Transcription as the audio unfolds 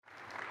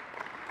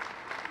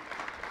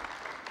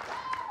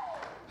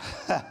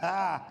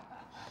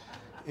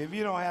If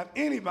you don't have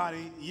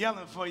anybody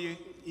yelling for you,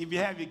 if you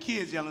have your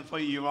kids yelling for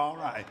you, you're all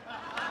right.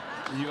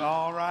 You're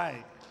all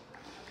right.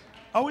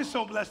 Oh, we're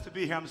so blessed to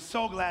be here. I'm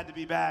so glad to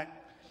be back.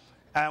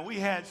 We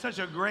had such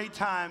a great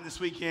time this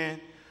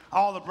weekend.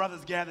 All the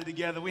brothers gathered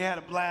together. We had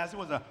a blast. It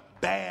was a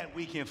bad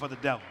weekend for the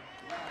devil.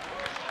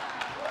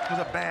 It was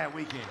a bad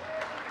weekend.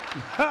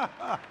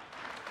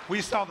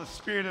 We saw the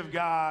Spirit of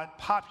God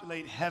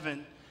populate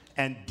heaven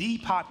and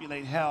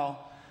depopulate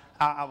hell.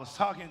 I was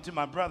talking to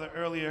my brother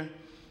earlier,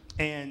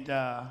 and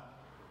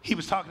he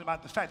was talking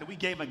about the fact that we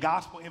gave a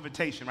gospel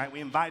invitation, right? We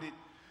invited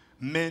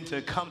men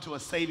to come to a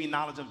saving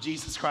knowledge of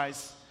Jesus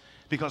Christ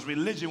because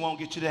religion won't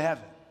get you to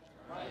heaven.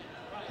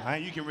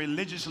 Right? You can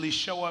religiously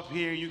show up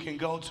here. You can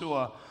go to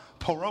a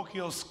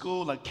parochial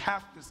school, a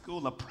Catholic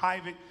school, a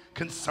private,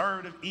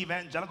 conservative,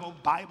 evangelical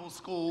Bible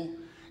school,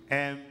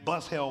 and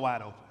bust hell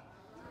wide open.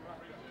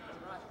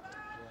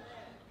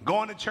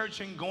 Going to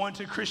church and going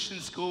to Christian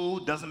school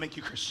doesn't make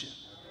you Christian.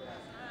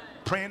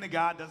 Praying to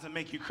God doesn't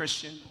make you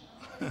Christian.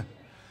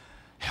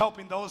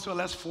 Helping those who are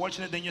less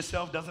fortunate than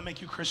yourself doesn't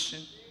make you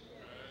Christian.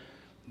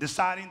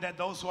 Deciding that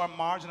those who are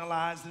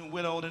marginalized and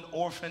widowed and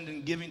orphaned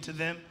and giving to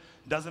them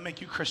doesn't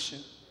make you Christian.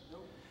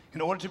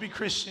 In order to be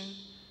Christian,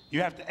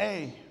 you have to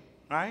A,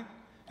 right?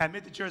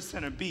 Admit that you're a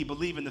sinner. B,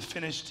 believe in the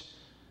finished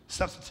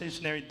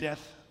substitutionary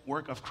death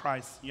work of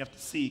Christ. You have to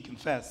C,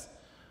 confess,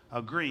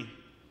 agree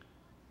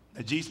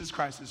that Jesus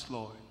Christ is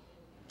Lord.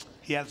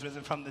 He has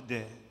risen from the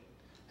dead.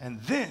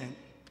 And then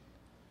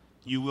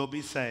you will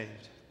be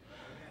saved.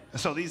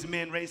 And so these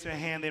men raised their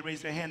hand. They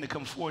raised their hand to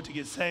come forward to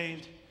get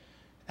saved.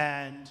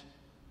 And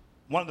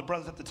one of the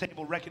brothers at the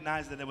table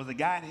recognized that there was a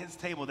guy at his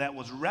table that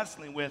was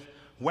wrestling with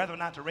whether or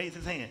not to raise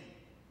his hand.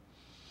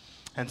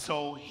 And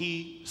so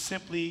he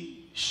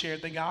simply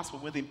shared the gospel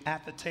with him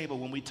at the table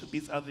when we took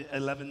these other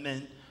 11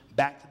 men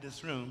back to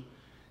this room,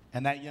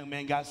 and that young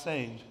man got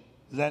saved.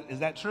 Is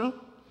that true?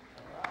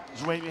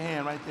 Just wave your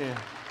hand right there.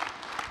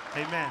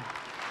 Amen.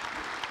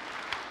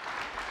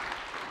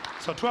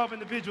 So 12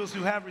 individuals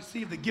who have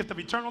received the gift of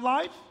eternal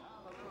life.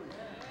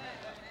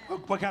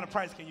 What kind of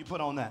price can you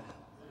put on that?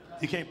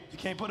 You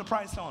can't put a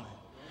price on it.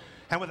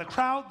 And with a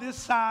crowd this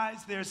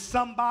size, there's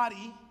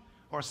somebody,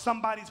 or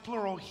somebody's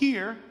plural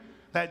here,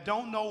 that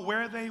don't know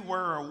where they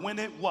were or when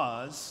it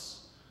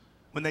was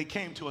when they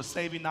came to a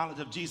saving knowledge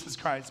of Jesus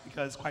Christ,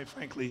 because quite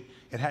frankly,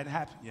 it hadn't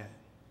happened yet.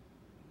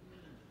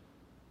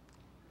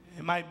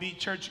 It might be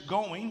church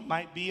going,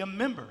 might be a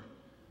member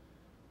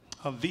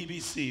of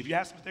VBC. If you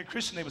ask them if they're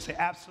Christian, they would say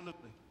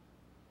absolutely.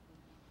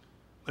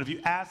 But if you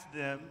ask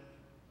them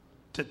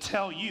to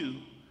tell you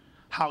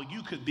how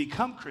you could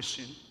become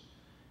Christian,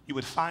 you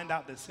would find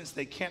out that since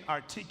they can't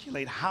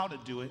articulate how to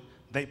do it,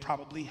 they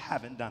probably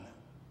haven't done it.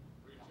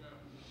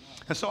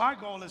 And so our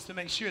goal is to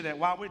make sure that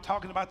while we're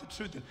talking about the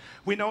truth,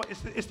 we know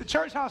it's the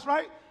church house,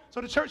 right? So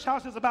the church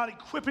house is about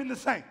equipping the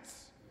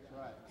saints.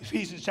 Right.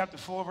 Ephesians chapter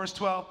 4, verse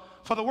 12,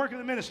 for the work of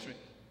the ministry,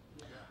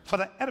 for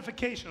the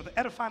edification or the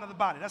edifying of the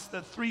body. That's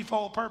the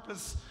threefold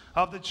purpose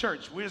of the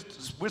church. We're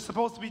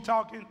supposed to be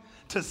talking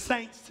to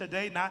saints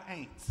today, not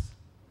ain'ts.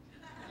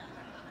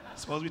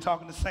 Supposed to be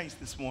talking to saints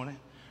this morning,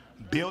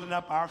 building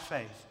up our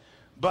faith.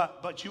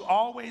 But you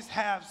always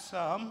have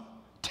some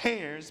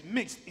tares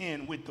mixed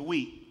in with the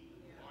wheat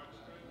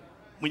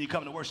when you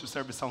come to worship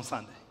service on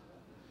Sunday.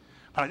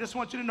 But I just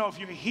want you to know, if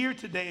you're here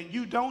today and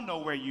you don't know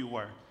where you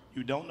were,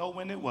 you don't know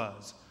when it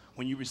was,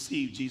 when you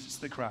received Jesus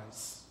the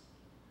Christ,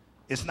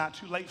 it's not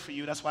too late for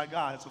you. That's why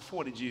God has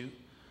afforded you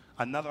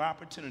another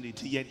opportunity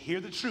to yet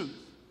hear the truth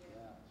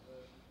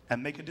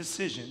and make a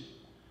decision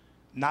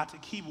not to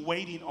keep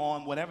waiting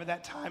on whatever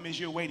that time is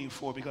you're waiting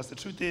for, because the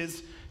truth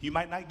is you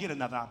might not get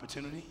another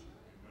opportunity.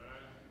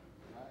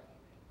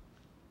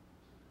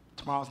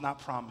 Tomorrow's not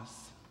promised.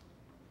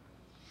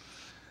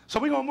 So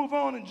we're going to move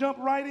on and jump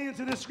right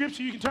into this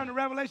scripture. You can turn to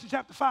Revelation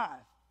chapter 5.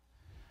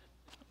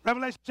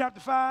 Revelation chapter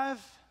 5.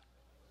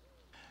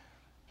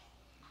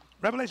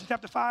 Revelation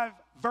chapter 5,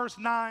 verse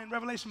 9.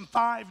 Revelation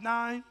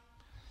 5:9.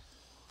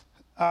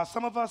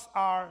 Some of us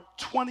are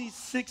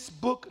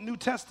 26-book New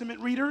Testament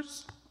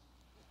readers.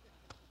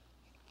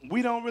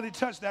 We don't really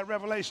touch that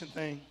Revelation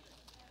thing.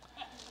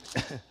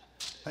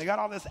 They got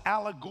all this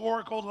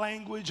allegorical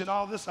language and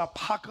all this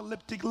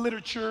apocalyptic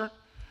literature,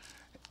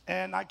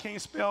 and I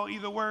can't spell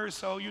either word,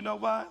 so you know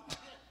what?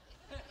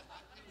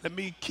 Let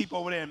me keep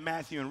over there in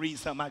Matthew and read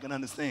something I can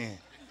understand.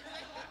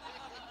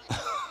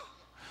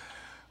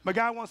 But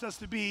God wants us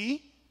to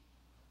be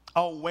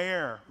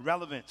aware,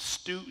 relevant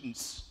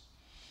students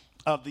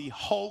of the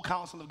whole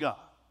counsel of God.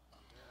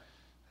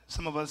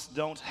 Some of us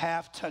don't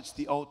have touched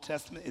the Old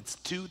Testament. It's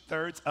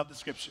 2/3 of the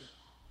scripture.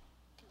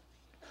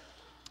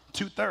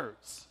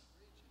 2/3.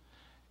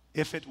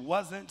 If it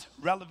wasn't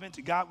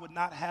relevant, God would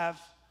not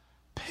have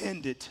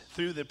penned it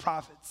through the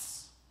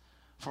prophets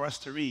for us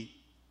to read.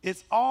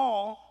 It's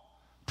all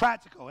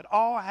practical. It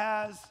all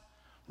has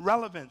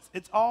relevance.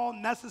 It's all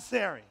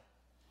necessary.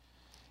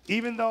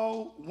 Even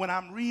though when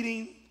I'm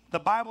reading the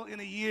Bible in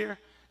a year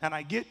and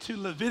I get to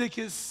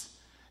Leviticus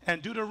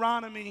and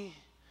Deuteronomy,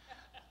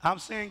 I'm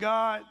saying,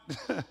 God,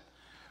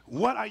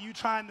 What are you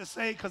trying to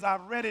say? Because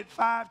I've read it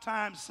 5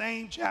 times,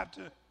 same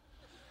chapter,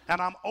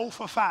 and I'm 0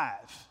 for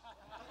 5.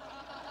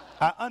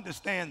 I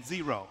understand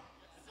 0.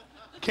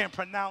 Can't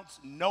pronounce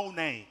no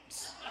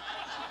names.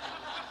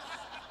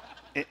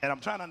 And I'm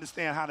trying to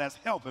understand how that's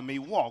helping me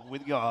walk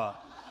with God.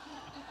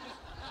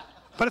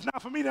 But it's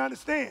not for me to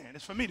understand.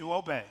 It's for me to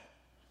obey.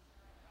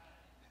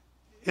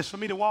 It's for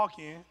me to walk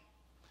in,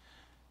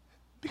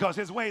 because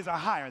his ways are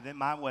higher than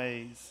my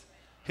ways.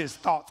 His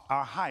thoughts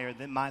are higher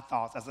than my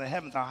thoughts. As the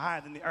heavens are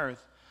higher than the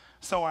earth,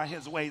 so are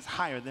his ways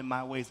higher than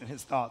my ways, and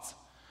his thoughts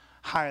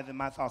higher than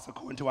my thoughts,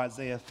 according to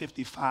Isaiah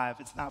 55.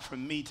 It's not for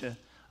me to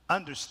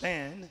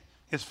understand.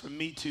 It's for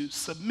me to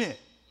submit,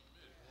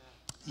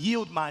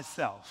 yield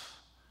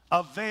myself,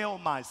 avail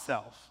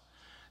myself.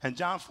 And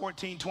John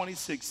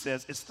 14:26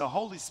 says it's the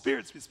Holy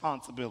Spirit's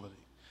responsibility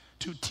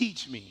to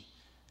teach me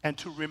and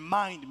to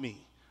remind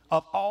me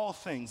of all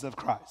things of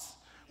Christ.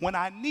 When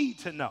I need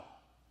to know,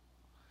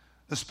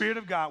 the Spirit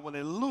of God will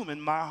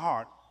illumine my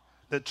heart.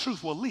 The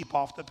truth will leap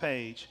off the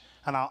page,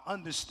 and I'll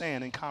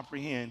understand and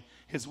comprehend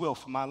his will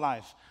for my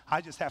life.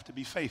 I just have to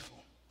be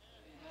faithful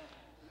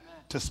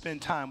to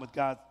spend time with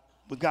God,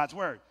 with God's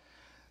word.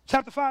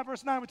 Chapter 5,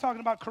 verse 9, we're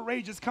talking about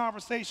courageous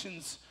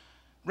conversations.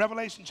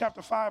 Revelation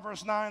chapter 5,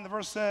 verse 9, the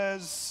verse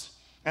says,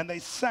 and they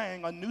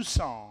sang a new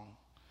song,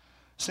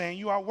 saying,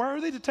 you are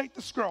worthy to take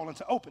the scroll and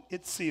to open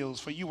its seals,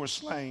 for you were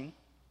slain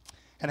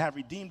and have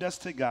redeemed us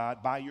to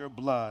God by your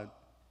blood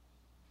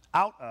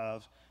out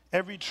of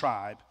every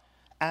tribe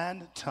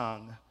and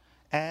tongue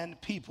and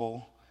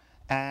people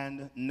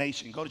and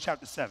nation. Go to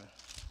chapter 7.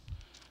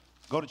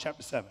 Go to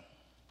chapter 7.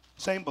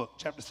 Same book,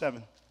 chapter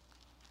 7.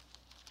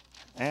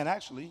 And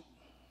actually,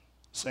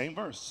 same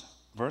verse,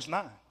 verse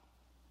 9.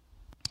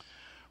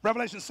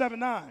 Revelation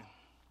 7:9.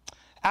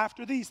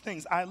 After these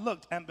things I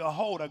looked, and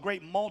behold, a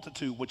great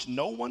multitude, which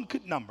no one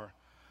could number,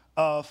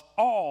 of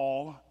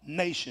all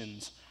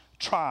nations,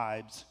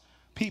 tribes,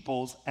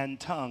 peoples, and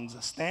tongues,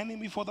 standing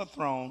before the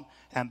throne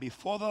and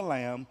before the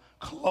Lamb,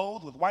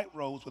 clothed with white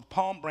robes, with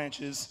palm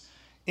branches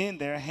in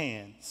their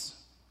hands.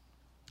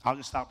 I'll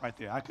just stop right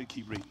there. I could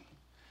keep reading.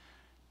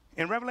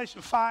 In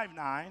Revelation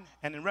 5:9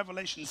 and in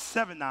Revelation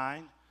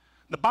 7:9,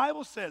 the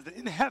Bible says that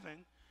in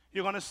heaven,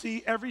 you're going to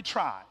see every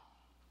tribe.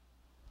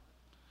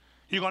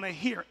 You're going to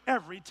hear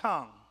every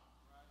tongue.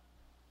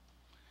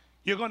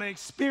 You're going to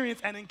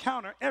experience and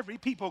encounter every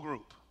people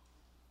group.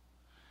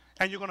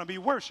 And you're going to be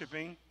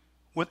worshiping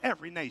with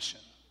every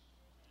nation.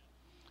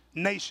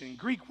 Nation,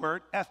 Greek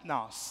word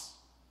ethnos,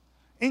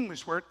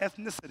 English word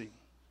ethnicity.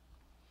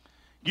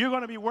 You're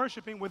going to be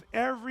worshiping with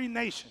every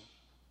nation.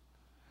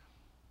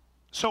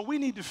 So we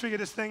need to figure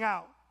this thing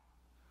out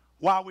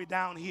while we're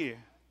down here.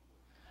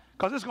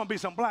 Because there's going to be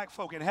some black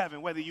folk in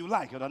heaven, whether you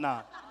like it or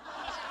not.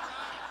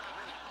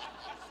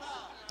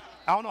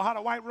 I don't know how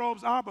the white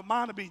robes are, but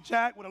mine will be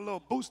jacked with a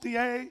little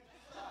bustier.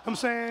 I'm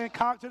saying,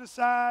 cocked to the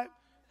side,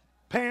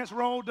 pants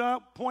rolled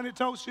up, pointed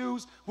toe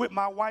shoes with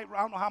my white.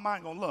 I don't know how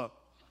mine gonna look.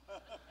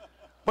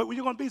 But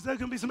there's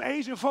gonna be some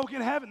Asian folk in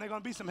heaven. There's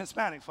gonna be some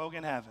Hispanic folk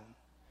in heaven.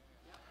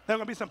 There's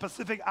gonna be some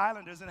Pacific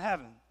Islanders in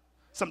heaven,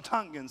 some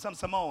Tongans, some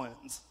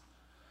Samoans.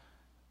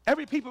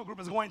 Every people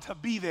group is going to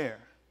be there.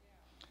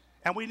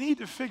 And we need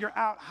to figure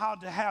out how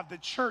to have the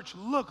church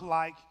look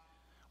like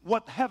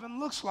what heaven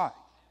looks like.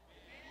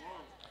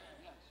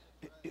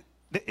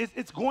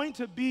 It's going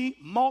to be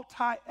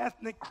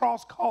multi-ethnic,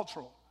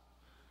 cross-cultural,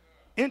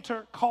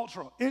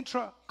 intercultural,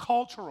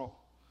 intracultural.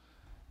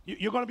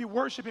 You're going to be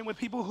worshiping with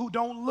people who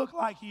don't look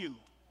like you.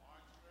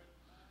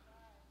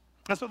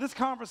 And so this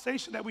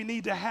conversation that we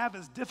need to have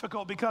is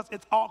difficult because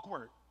it's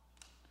awkward.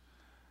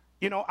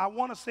 You know, I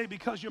want to say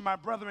because you're my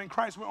brother in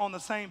Christ, we're on the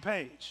same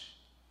page.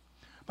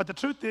 But the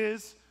truth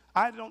is,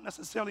 I don't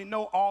necessarily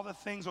know all the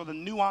things or the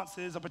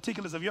nuances or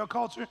particulars of your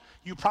culture.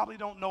 You probably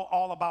don't know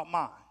all about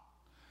mine.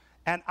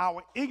 And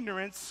our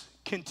ignorance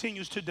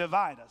continues to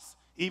divide us,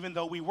 even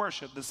though we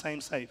worship the same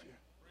Savior.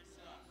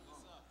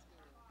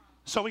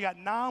 So we got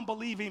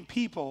non-believing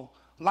people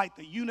like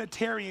the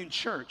Unitarian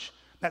Church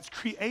that's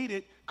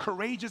created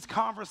courageous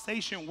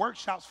conversation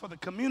workshops for the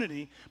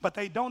community, but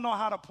they don't know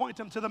how to point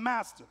them to the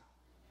master.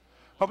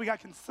 But we got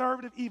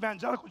conservative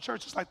evangelical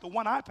churches like the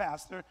one I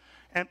pastor,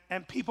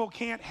 and people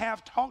can't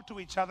talk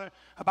to each other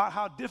about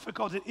how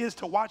difficult it is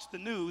to watch the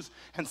news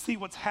and see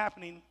what's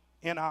happening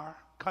in our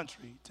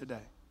country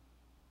today.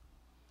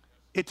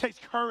 It takes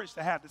courage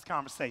to have this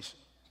conversation.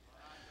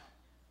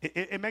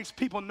 It makes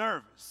people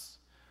nervous,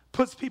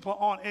 puts people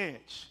on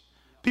edge.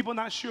 People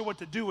not sure what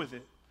to do with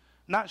it,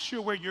 not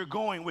sure where you're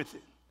going with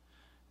it,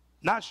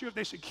 not sure if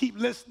they should keep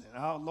listening.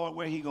 Oh, Lord,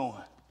 where he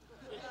going?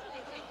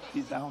 I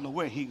don't know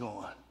where he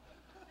going.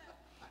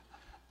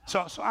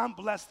 So I'm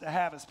blessed to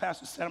have, as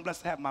Pastor said, I'm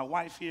blessed to have my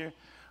wife here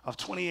of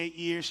 28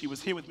 years. She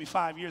was here with me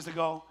 5 years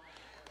ago.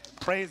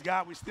 Praise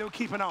God, we're still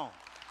keeping on.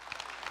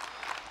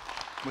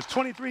 It was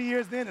 23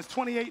 years then, it's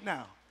 28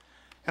 now.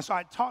 And so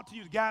I talked to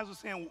you, the guys were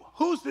saying,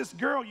 who's this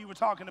girl you were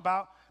talking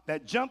about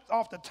that jumped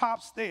off the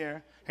top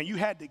stair and you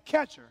had to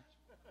catch her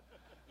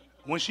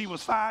when she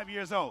was 5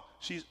 years old?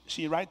 She's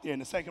right there in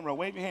the second row.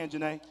 Wave your hand,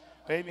 Janae.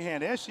 Wave your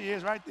hand. There she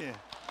is right there.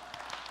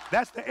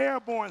 That's the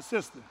airborne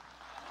sister.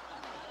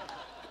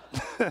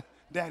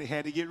 Daddy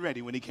had to get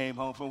ready when he came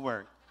home from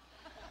work.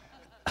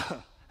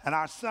 And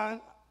our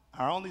son,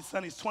 our only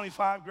son, he's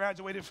 25,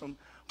 graduated from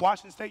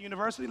Washington State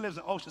University, lives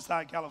in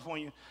Oceanside,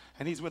 California,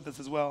 and he's with us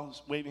as well.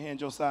 Just wave your hand,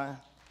 Josiah.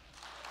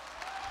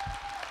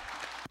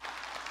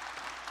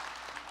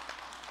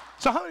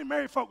 So how many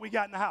married folk we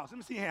got in the house? Let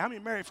me see here. How many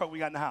married folk we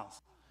got in the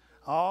house?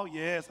 Oh,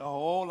 yes, a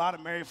whole lot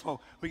of married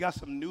folk. We got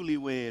some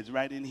newlyweds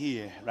right in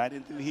here, right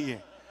in through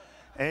here.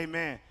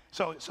 Amen.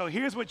 So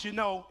here's what you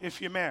know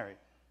if you're married.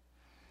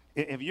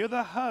 If you're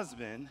the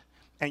husband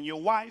and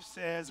your wife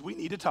says, we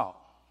need to talk.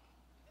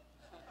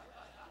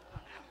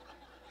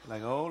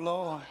 Like, oh,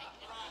 Lord.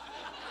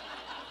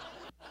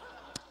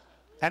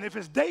 And if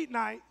it's date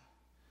night,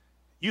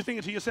 you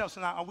thinking to yourself,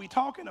 so now, are we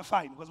talking or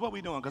fighting? Because what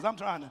we doing? Because I'm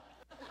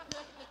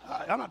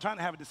not trying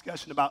to have a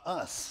discussion about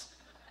us.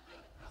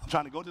 I'm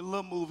trying to go to the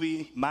little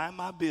movie, mind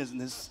my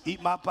business,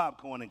 eat my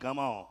popcorn, and come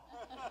on.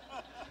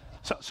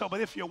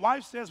 But if your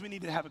wife says we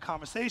need to have a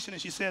conversation,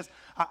 and she says,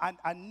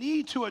 I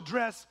need to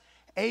address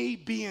A,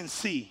 B, and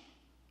C.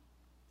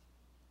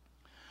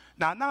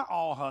 Now, not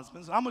all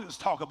husbands. I'm going to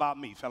just talk about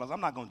me, fellas. I'm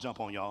not going to jump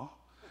on y'all.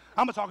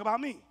 I'm going to talk about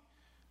me.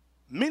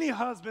 Many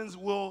husbands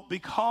will,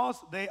 because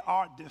they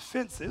are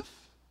defensive,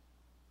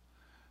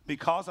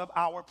 because of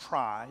our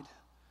pride,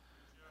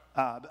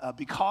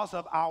 because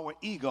of our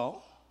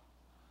ego,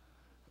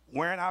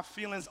 wearing our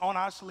feelings on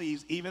our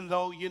sleeves, even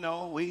though, you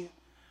know, we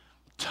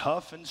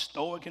tough and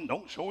stoic and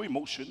don't show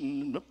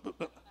emotion.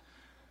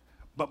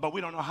 But we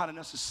don't know how to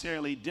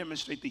necessarily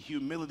demonstrate the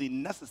humility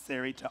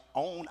necessary to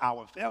own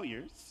our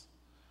failures.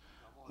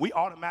 We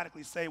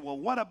automatically say, well,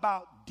 what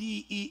about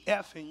D, E,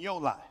 F in your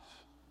life?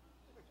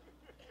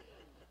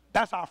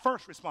 That's our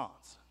first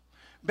response.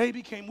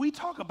 Baby, can we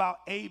talk about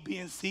A, B,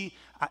 and C?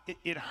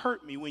 It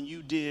hurt me when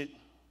you did.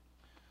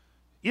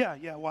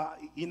 Yeah, well,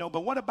 you know,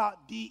 but what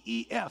about D,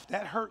 E, F?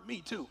 That hurt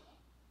me too.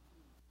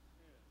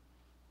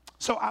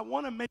 So I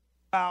want to make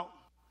it about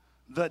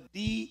the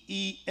D,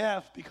 E,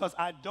 F because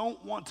I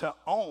don't want to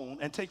own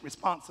and take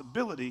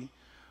responsibility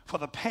for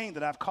the pain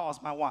that I've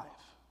caused my wife.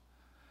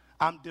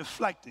 I'm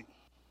deflecting.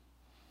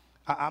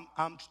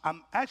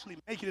 I'm actually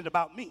making it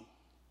about me.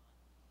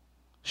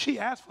 She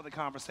asked for the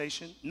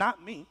conversation,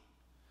 not me.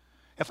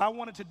 If I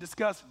wanted to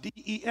discuss D,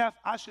 E, F,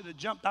 I should have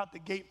jumped out the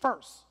gate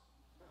first.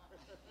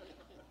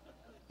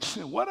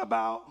 What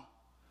about?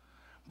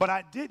 But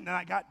I didn't, and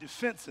I got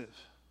defensive.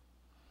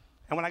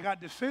 And when I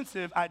got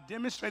defensive, I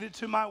demonstrated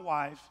to my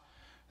wife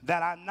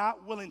that I'm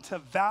not willing to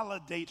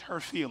validate her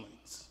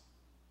feelings.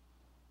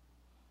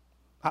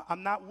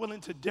 I'm not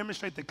willing to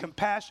demonstrate the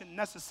compassion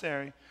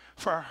necessary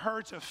for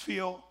her to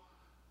feel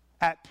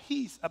at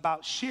peace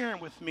about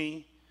sharing with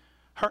me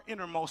her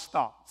innermost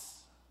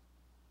thoughts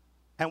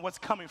and what's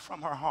coming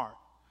from her heart.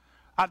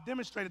 I've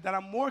demonstrated that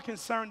I'm more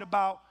concerned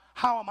about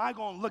how am I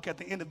going to look at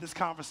the end of this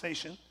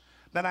conversation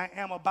than I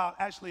am about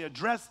actually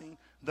addressing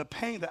the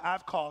pain that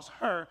I've caused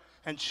her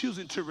and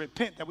choosing to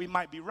repent that we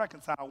might be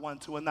reconciled one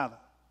to another.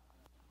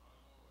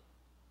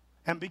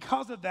 And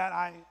because of that,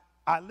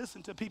 I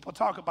listen to people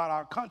talk about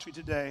our country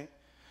today,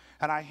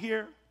 and I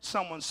hear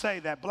someone say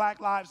that Black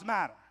lives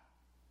matter.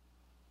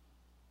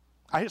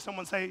 I hear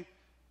someone say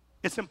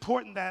it's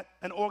important that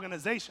an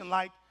organization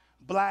like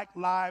Black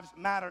Lives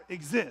Matter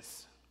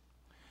exists.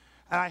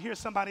 And I hear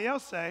somebody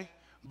else say,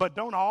 but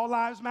don't all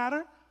lives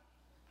matter?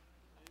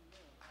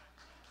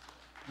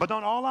 But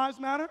don't all lives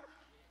matter?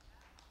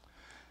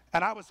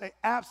 And I would say,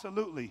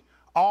 absolutely,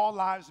 all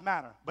lives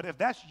matter. But if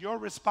that's your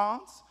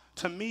response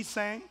to me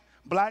saying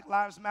Black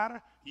lives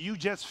matter, you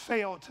just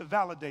failed to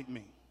validate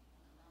me.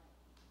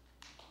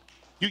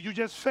 You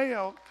just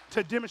failed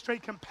to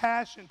demonstrate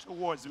compassion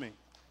towards me.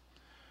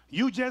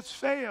 You just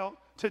failed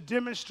to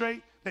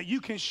demonstrate that you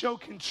can show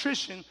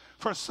contrition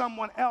for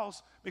someone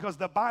else because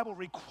the Bible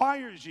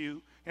requires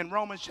you in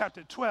Romans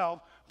chapter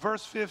 12,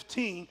 verse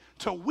 15,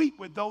 to weep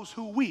with those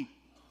who weep.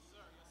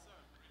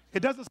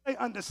 It doesn't say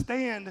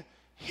understand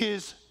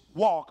his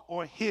walk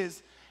or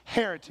his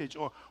heritage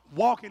or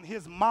walk in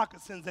his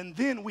moccasins and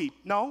then weep.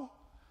 No.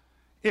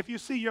 If you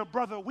see your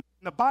brother weep,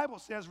 the Bible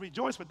says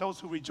rejoice with those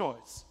who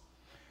rejoice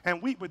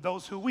and weep with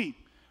those who weep.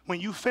 When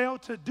you fail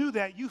to do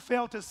that, you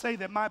fail to say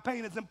that my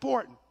pain is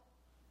important.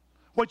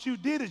 What you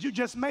did is you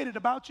just made it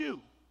about you.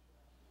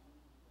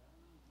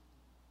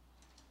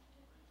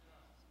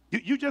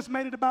 You just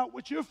made it about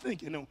what you're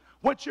thinking and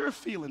what you're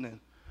feeling and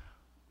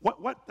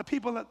what the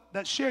people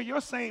that share your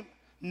same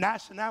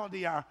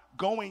nationality are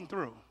going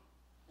through.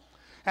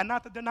 And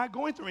not that they're not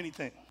going through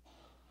anything.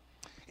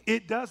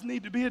 It does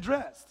need to be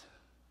addressed.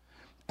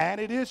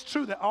 And it is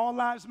true that all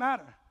lives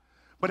matter.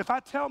 But if I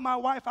tell my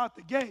wife out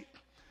the gate,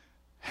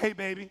 hey,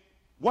 baby,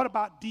 what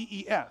about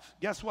DEF?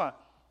 Guess what?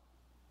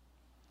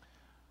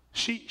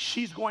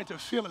 She's going to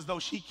feel as though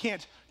she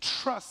can't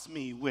trust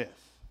me with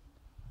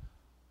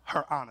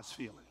her honest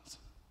feelings.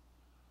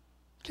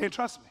 Can't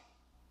trust me.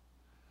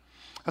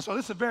 And so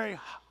this is a very,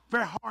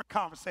 very hard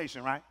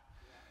conversation, right?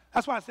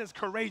 That's why it says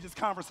courageous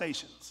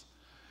conversations.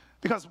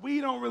 Because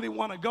we don't really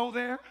want to go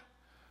there,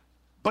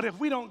 But if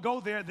we don't go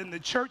there, then the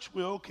church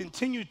will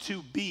continue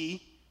to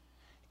be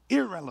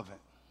irrelevant.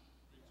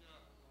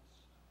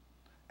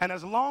 And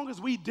as long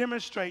as we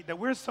demonstrate that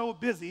we're so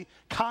busy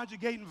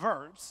conjugating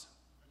verbs,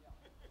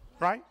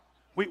 right?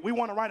 We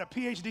want to write a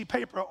PhD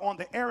paper on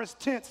the aorist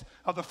tense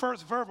of the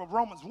first verb of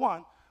Romans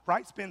 1,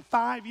 right? Spend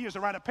 5 years to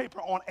write a paper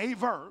on a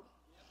verb.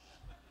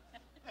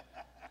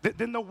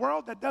 Then the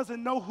world that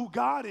doesn't know who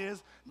God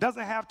is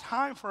doesn't have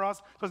time for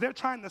us because they're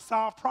trying to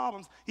solve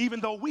problems even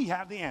though we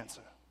have the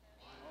answer.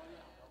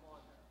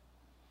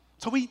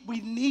 So we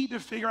need to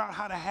figure out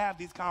how to have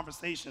these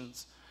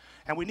conversations,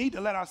 and we need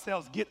to let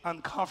ourselves get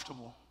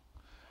uncomfortable.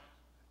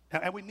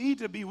 And we need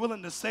to be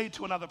willing to say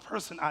to another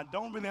person, I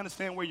don't really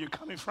understand where you're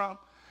coming from,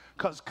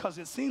 because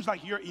it seems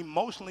like you're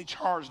emotionally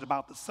charged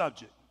about the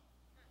subject.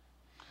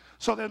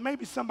 So there may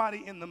be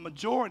somebody in the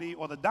majority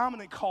or the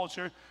dominant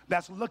culture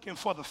that's looking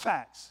for the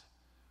facts.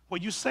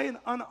 When you say an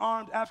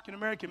unarmed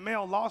African-American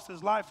male lost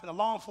his life and a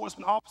law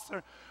enforcement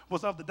officer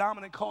was of the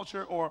dominant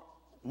culture or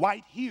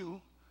white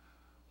hue,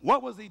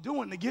 what was he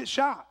doing to get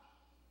shot?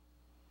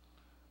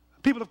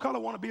 People of color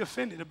want to be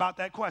offended about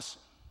that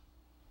question.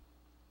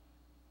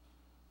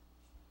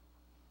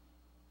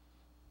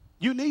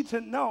 You need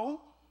to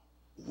know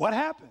what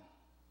happened.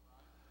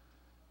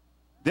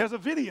 There's a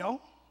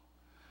video.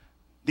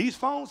 These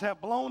phones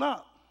have blown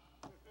up.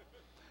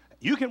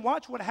 You can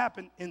watch what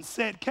happened in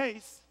said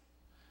case.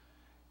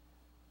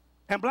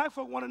 And black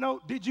folk want to know,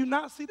 did you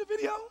not see the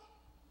video?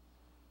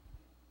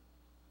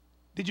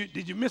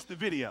 Did you miss the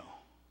video?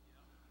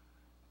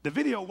 The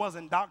video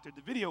wasn't doctored.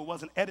 The video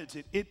wasn't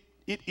edited. It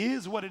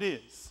is what it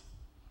is.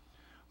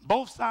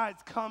 Both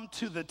sides come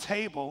to the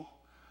table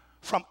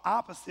from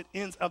opposite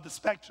ends of the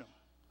spectrum.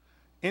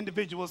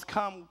 Individuals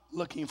come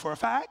looking for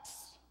facts.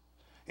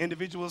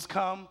 Individuals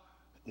come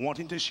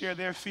wanting to share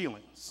their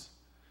feelings.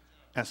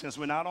 And since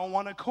we're not on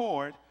one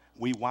accord,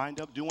 we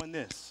wind up doing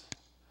this.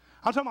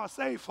 I'm talking about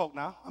saved folk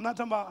now. I'm not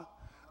talking about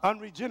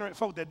unregenerate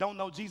folk that don't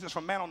know Jesus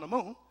from man on the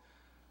moon.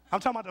 I'm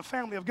talking about the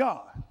family of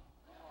God.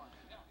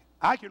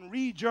 I can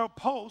read your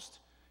post.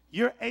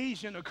 You're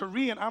Asian or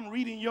Korean. I'm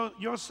reading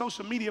your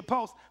social media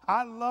post.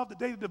 I love the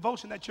daily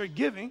devotion that you're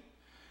giving.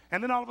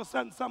 And then all of a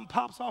sudden something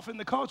pops off in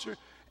the culture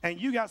and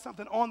you got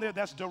something on there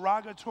that's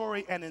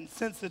derogatory and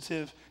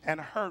insensitive and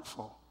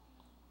hurtful.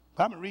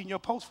 But I've been reading your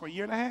post for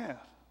 1.5 years.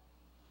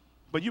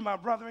 But you're my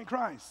brother in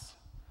Christ.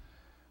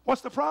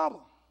 What's the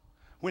problem?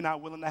 We're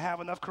not willing to have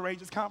enough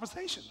courageous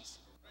conversations.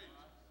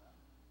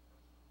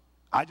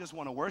 I just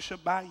want to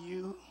worship by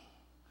you.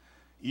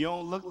 You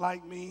don't look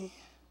like me.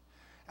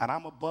 And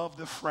I'm above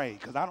the fray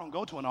because I don't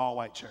go to an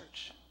all-white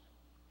church.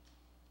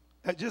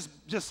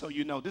 Just so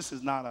you know, this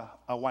is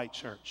not a white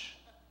church.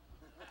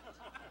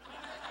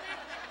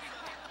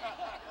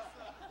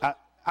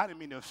 I didn't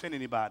mean to offend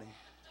anybody.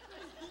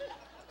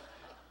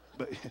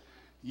 But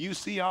you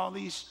see all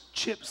these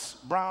chips,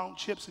 brown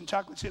chips and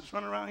chocolate chips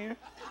running around here?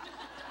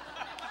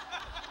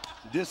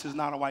 This is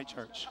not a white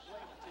church.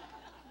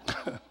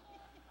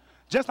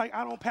 Just like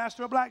I don't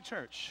pastor a black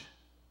church.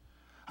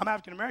 I'm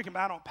African American, but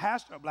I don't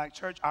pastor a black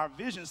church. Our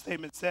vision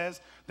statement says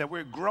that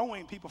we're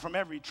growing people from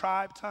every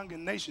tribe, tongue,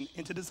 and nation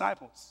into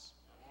disciples.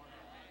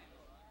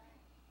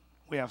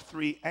 We have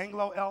 3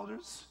 Anglo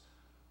elders,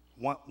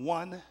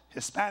 one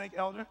Hispanic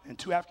elder, and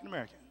 2 African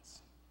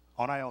Americans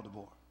on our elder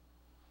board.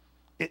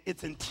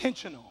 It's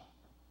intentional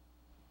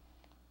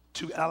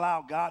to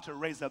allow God to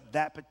raise up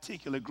that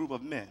particular group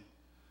of men.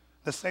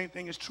 The same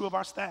thing is true of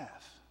our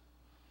staff.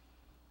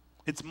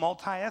 It's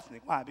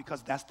multi-ethnic. Why?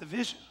 Because that's the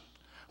vision.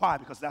 Why?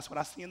 Because that's what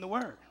I see in the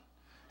Word.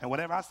 And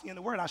whatever I see in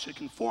the Word, I should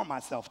conform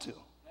myself to.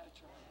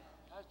 That's right.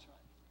 That's right.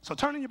 So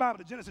turn in your Bible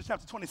to Genesis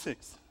chapter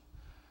 26.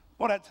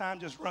 Well, that time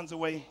just runs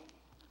away.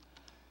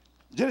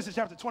 Genesis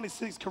chapter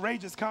 26,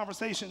 courageous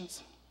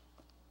conversations.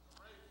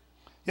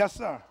 Yes,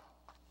 sir.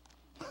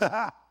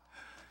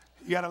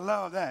 You got to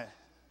love that.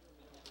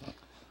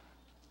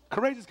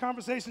 Courageous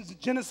conversations,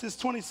 Genesis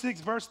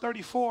 26, verse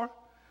 34.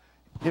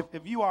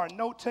 If you are a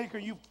note taker,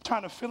 you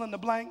trying to fill in the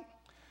blank,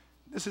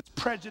 this is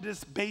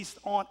prejudice based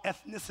on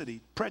ethnicity.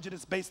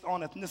 Prejudice based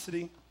on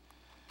ethnicity.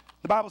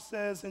 The Bible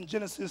says in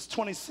Genesis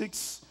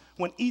 26,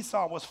 when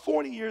Esau was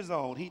 40 years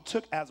old, he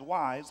took as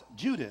wives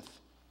Judith,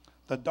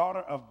 the daughter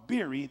of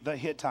Beeri the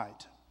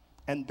Hittite,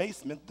 and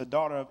Basemath, the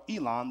daughter of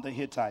Elon the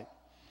Hittite.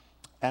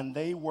 And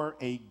they were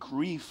a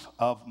grief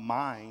of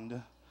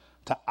mind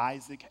to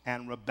Isaac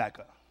and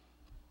Rebekah.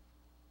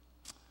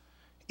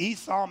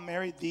 Esau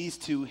married these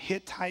 2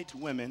 Hittite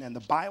women, and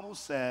the Bible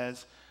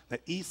says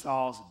that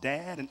Esau's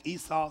dad and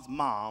Esau's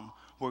mom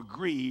were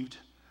grieved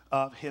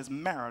of his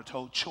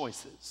marital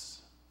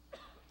choices.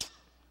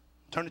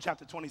 Turn to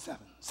chapter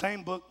 27.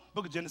 Same book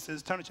of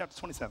Genesis, turn to chapter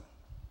 27.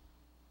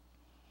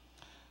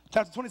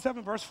 Chapter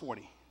 27, verse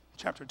 40.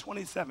 Chapter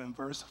 27,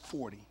 verse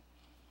 40.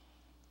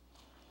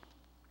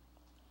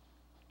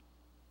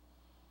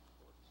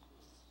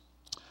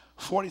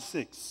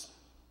 "46,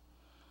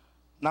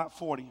 not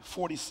 40,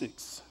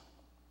 46.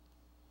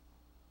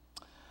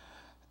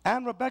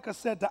 And Rebekah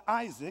said to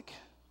Isaac,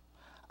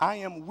 I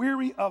am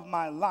weary of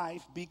my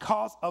life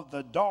because of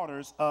the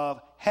daughters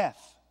of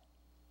Heth.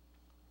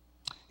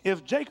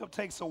 if Jacob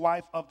takes a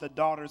wife of the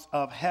daughters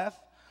of Heth,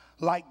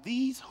 like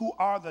these who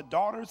are the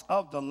daughters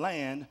of the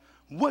land,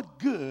 what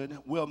good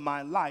will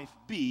my life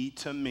be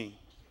to me?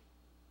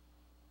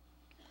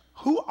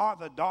 Who are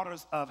the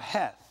daughters of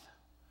Heth?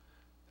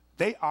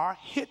 They are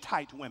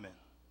Hittite women.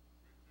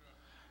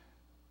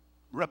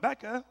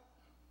 Rebekah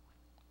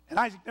and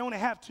Isaac, they only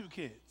have 2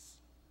 kids,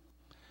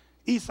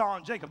 Esau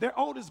and Jacob. Their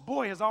oldest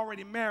boy has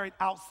already married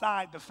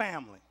outside the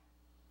family.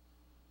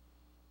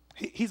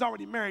 He's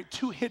already married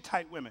 2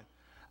 Hittite women.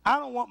 I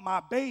don't want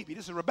my baby,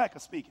 this is Rebekah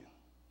speaking,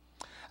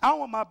 I don't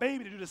want my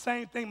baby to do the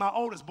same thing my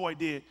oldest boy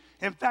did.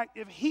 In fact,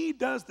 if he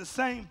does the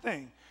same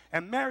thing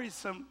and marries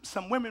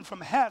some women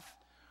from Heth,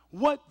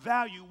 what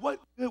value,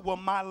 what good will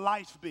my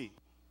life be?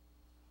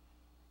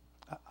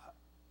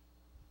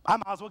 I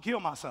might as well kill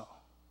myself.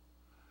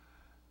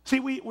 See,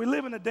 we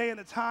live in a day and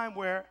a time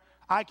where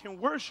I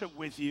can worship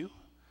with you,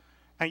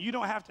 and you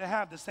don't have to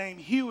have the same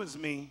hue as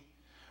me.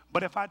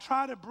 But if I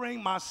try to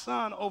bring my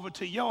son over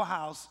to your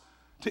house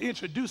to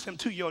introduce him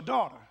to your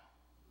daughter,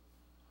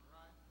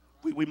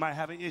 we might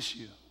have an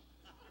issue.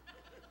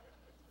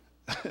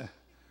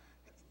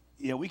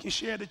 Yeah, we can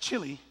share the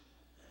chili.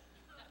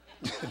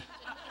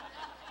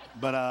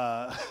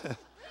 But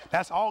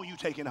that's all you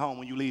taking home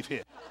when you leave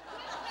here.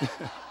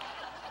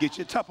 Get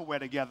your Tupperware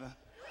together.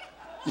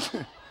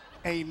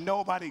 Ain't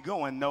nobody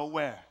going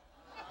nowhere.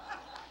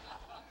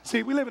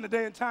 See, we live in a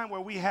day and time where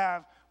we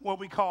have what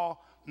we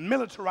call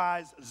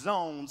militarized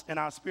zones in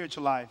our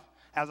spiritual life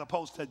as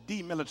opposed to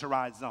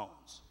demilitarized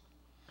zones.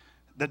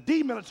 The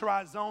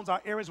demilitarized zones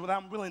are areas where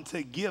I'm willing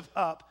to give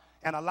up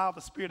and allow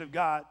the Spirit of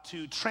God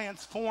to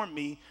transform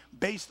me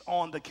based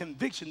on the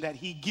conviction that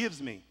He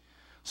gives me.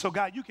 So,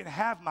 God, you can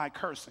have my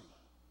cursing.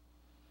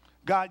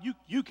 God,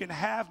 you can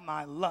have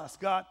my lust.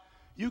 God,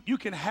 you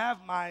can have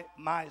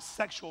my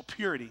sexual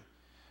purity.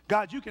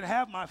 God, you can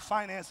have my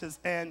finances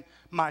and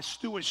my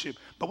stewardship.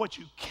 But what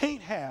you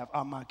can't have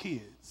are my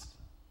kids.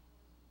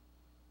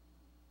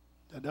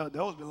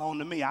 Those belong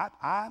to me.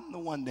 I'm the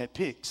one that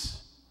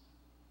picks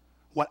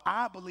what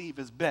I believe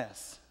is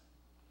best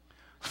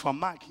for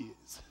my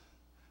kids.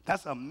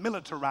 That's a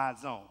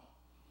militarized zone.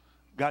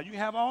 God, you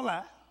have all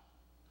that.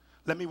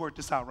 Let me work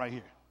this out right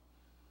here.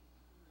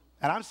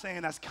 And I'm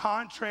saying that's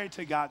contrary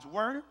to God's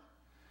word.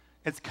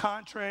 It's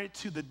contrary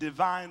to the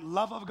divine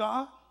love of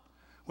God,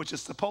 which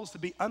is supposed to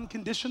be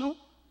unconditional.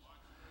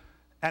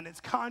 And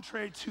it's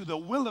contrary to the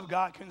will of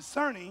God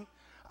concerning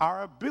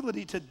our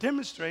ability to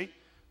demonstrate.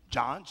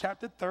 John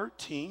chapter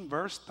 13,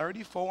 verse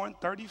 34 and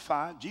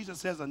 35, Jesus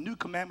says, a new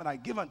commandment I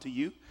give unto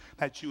you,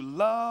 that you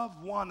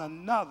love one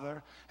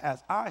another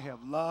as I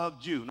have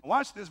loved you. Now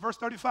watch this, verse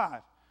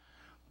 35.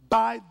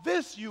 By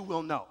this you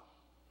will know.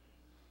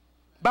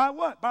 By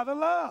what? By the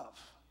love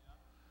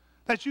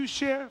that you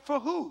share for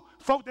who?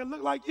 Folk that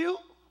look like you?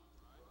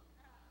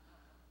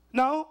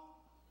 No.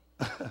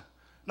 No,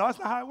 that's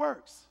not how it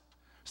works.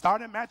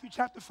 Starting in Matthew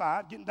chapter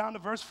 5, getting down to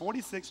verse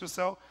 46 or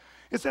so,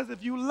 it says,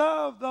 if you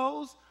love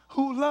those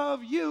who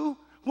love you,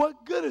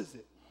 what good is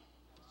it?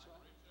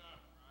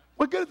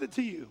 What good is it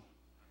to you?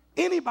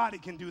 Anybody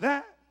can do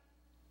that.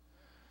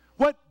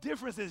 What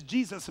difference is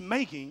Jesus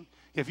making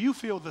if you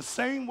feel the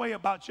same way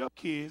about your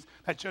kids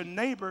that your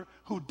neighbor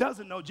who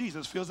doesn't know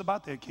Jesus feels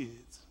about their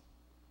kids?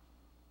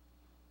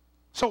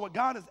 So what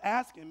God is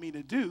asking me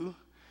to do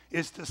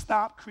is to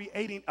stop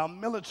creating a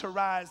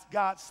militarized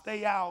God,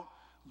 stay out,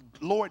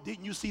 Lord,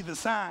 didn't you see the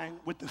sign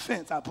with the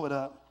fence I put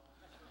up?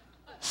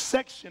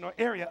 Section or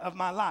area of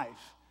my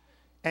life,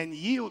 and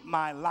yield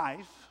my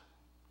life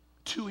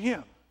to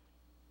Him.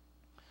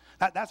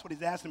 That's what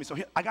He's asking me. So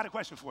here, I got a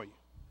question for you.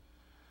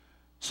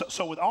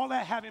 So with all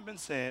that having been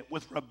said,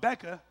 with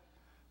Rebekah,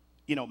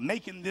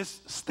 making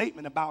this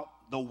statement about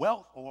the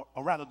wealth, or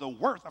rather the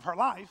worth of her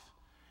life,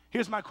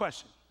 here's my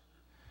question.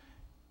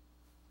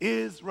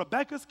 Is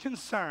Rebekah's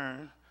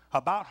concern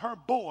about her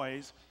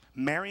boys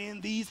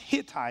marrying these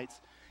Hittites,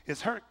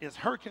 is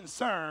her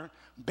concern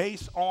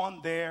based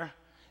on their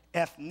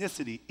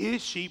ethnicity?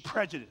 Is she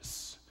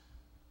prejudiced?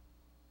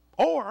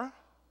 Or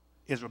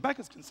is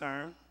Rebekah's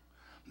concern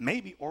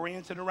maybe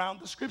oriented around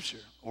the scripture,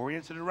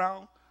 oriented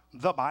around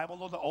the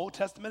Bible or the Old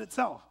Testament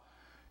itself?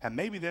 And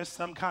maybe there's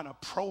some kind of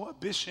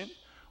prohibition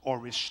or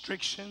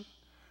restriction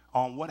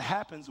on what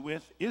happens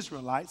with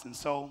Israelites, and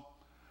so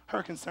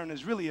her concern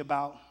is really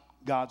about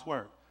God's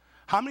word.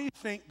 How many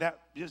think that,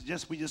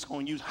 we just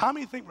going to use, how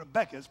many think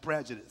Rebekah is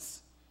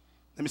prejudiced?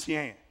 Let me see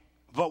your hand.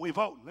 Vote, we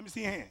vote. Let me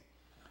see your hand.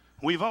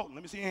 We vote.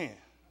 Let me see your hand.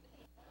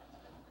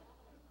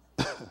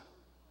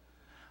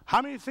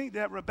 How many think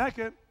that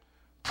Rebekah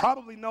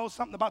probably knows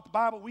something about the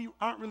Bible we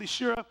aren't really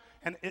sure of,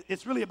 and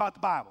it's really about the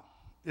Bible?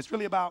 It's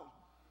really about,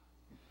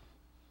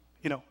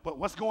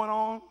 what's going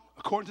on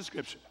according to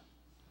Scripture.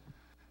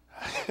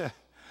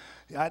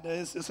 Yeah,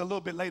 it's a little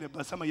bit later,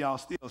 but some of y'all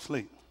still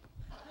asleep.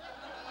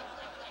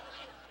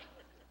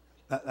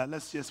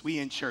 We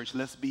in church,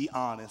 let's be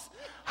honest.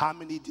 How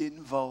many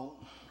didn't vote?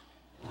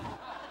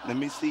 Let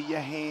me see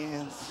your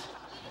hands.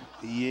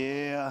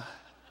 Yeah.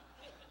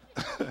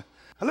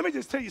 Let me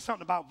just tell you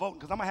something about voting,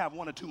 because I'm going to have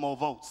 1 or 2 more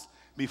votes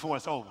before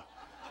it's over.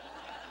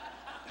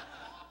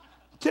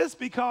 Just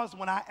because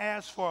when I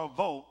ask for a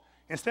vote,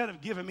 instead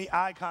of giving me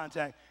eye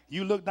contact,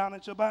 you look down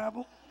at your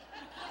Bible,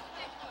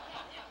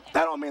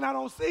 that don't mean I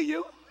don't see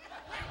you.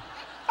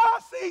 I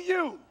see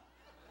you.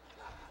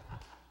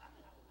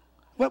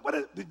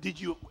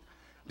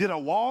 Did a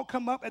wall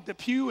come up at the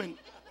pew and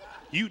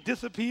you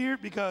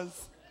disappeared?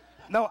 Because,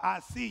 no, I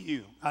see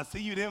you. I see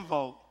you didn't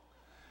vote.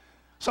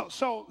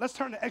 So let's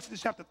turn to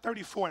Exodus chapter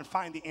 34 and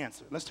find the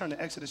answer. Let's turn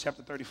to Exodus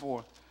chapter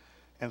 34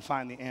 and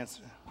find the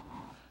answer.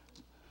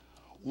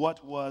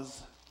 What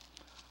was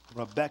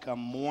Rebecca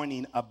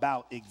mourning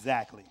about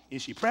exactly?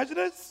 Is she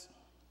prejudiced?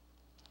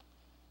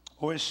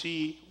 Or is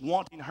she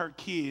wanting her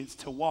kids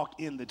to walk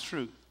in the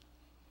truth?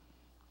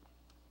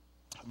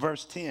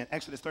 Verse 10,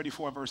 Exodus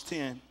 34, verse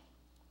 10.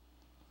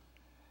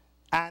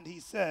 And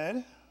he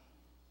said,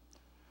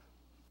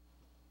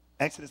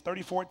 Exodus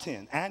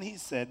 34:10, and he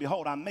said,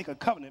 behold, I make a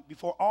covenant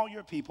before all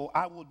your people.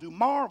 I will do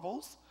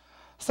marvels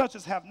such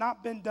as have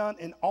not been done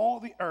in all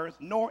the earth,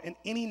 nor in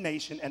any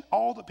nation, and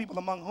all the people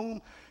among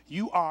whom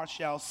you are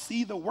shall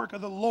see the work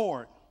of the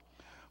Lord.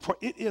 For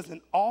it is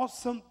an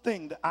awesome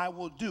thing that I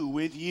will do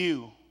with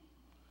you.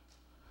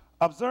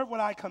 Observe what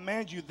I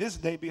command you this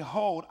day.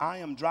 Behold, I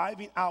am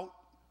driving out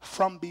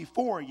from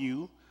before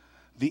you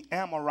the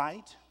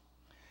Amorite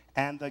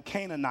and the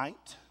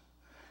Canaanite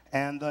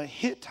and the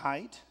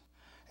Hittite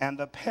and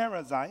the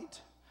Perizzite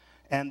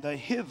and the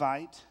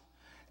Hivite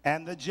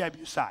and the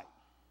Jebusite.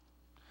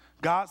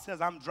 God says,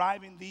 I'm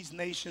driving these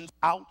nations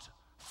out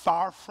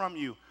far from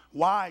you.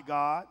 Why,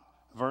 God?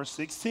 Verse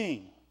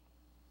 16.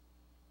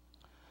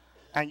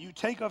 And you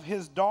take of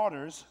his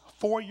daughters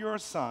for your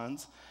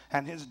sons,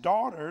 and his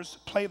daughters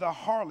play the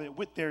harlot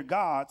with their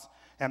gods,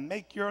 and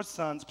make your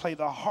sons play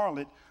the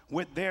harlot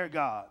with their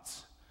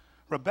gods.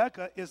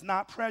 Rebecca is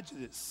not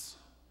prejudiced.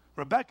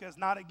 Rebecca is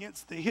not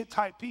against the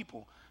Hittite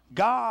people.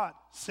 God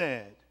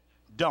said,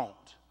 don't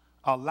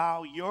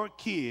allow your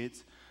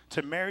kids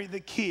to marry the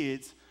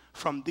kids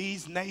from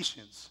these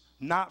nations,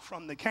 not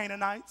from the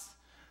Canaanites,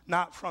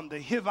 not from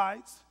the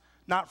Hivites,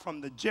 not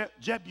from the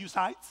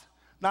Jebusites,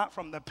 not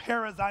from the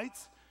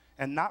Perizzites,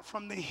 and not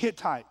from the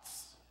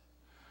Hittites.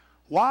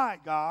 Why,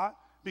 God?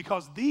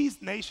 Because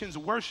these nations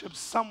worship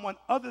someone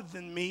other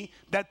than me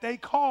that they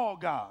call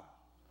God.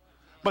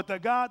 But the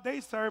God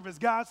they serve is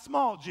God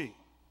small g.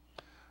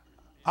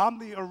 I'm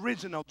the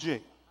original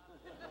G.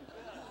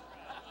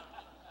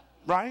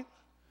 Right?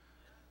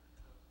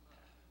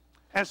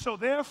 And so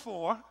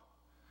therefore,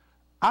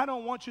 I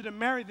don't want you to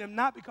marry them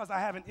not because I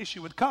have an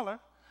issue with color,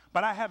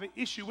 but I have an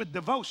issue with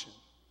devotion.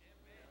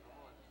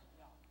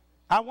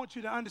 I want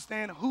you to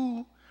understand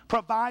who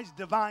provides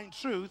divine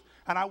truth,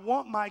 and I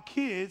want my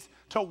kids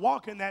to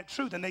walk in that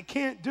truth, and they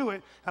can't do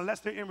it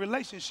unless they're in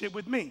relationship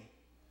with me.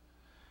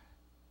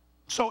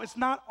 So it's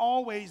not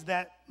always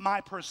that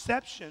my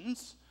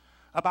perceptions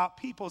about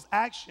people's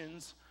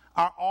actions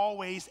are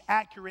always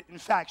accurate and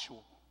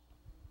factual.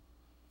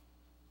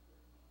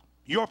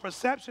 Your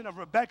perception of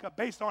Rebecca,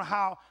 based on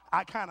how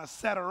I kind of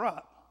set her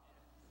up,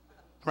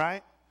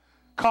 right,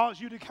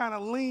 caused you to kind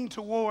of lean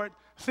toward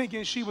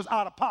thinking she was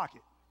out of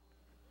pocket,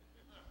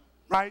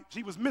 right?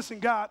 She was missing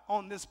God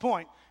on this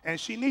point, and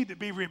she needed to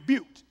be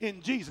rebuked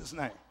in Jesus'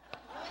 name.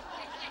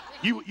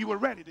 You were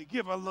ready to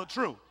give her a little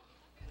truth.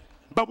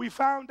 But we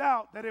found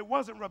out that it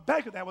wasn't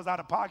Rebecca that was out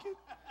of pocket.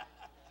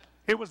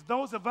 It was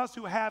those of us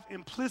who have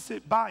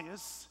implicit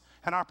bias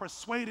and are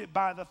persuaded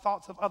by the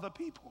thoughts of other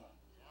people.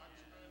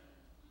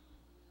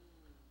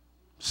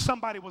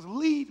 Somebody was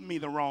leading me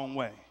the wrong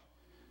way,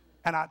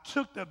 and I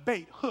took the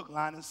bait, hook,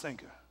 line, and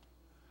sinker.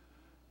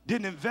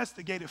 Didn't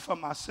investigate it for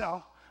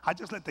myself. I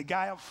just let the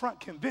guy up front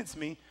convince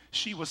me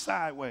she was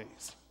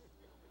sideways.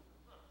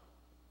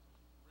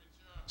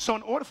 So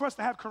in order for us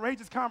to have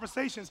courageous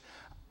conversations,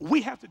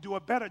 we have to do a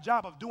better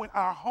job of doing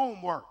our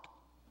homework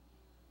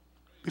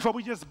before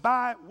we just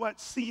buy what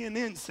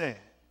CNN said,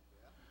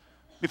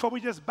 before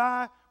we just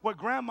buy what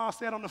grandma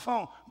said on the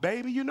phone.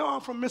 Baby, you know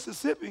I'm from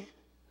Mississippi.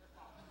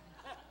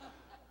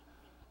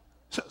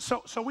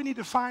 So we need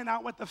to find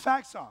out what the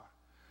facts are,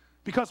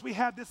 because we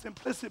have this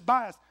implicit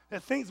bias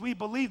that things we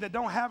believe that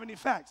don't have any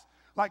facts.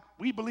 Like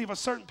we believe a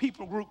certain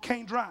people group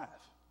can't drive.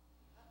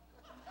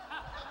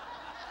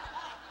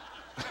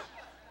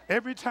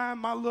 Every time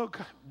my little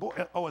boy,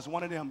 oh, it's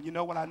one of them. You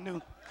know what I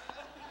knew?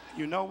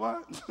 You know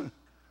what?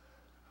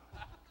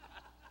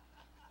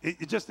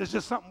 It's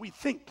just something we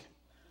think.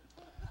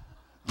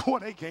 Boy,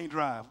 they can't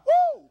drive.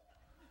 Woo!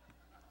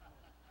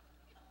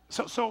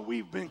 So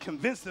we've been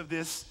convinced of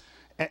this,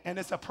 and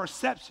it's a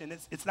perception.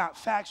 It's not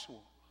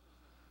factual.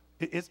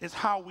 It's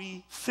how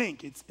we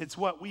think. It's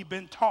what we've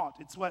been taught.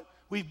 It's what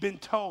we've been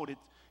told.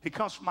 It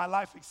comes from my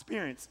life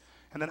experience.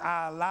 And then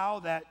I allow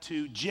that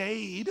to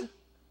jade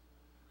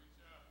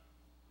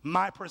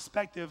my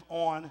perspective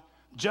on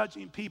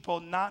judging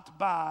people not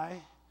by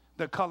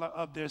the color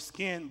of their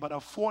skin, but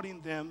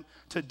affording them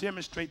to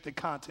demonstrate the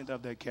content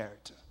of their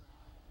character.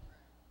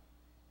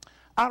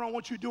 I don't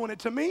want you doing it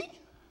to me,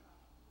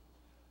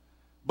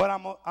 but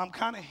I'm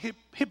kind of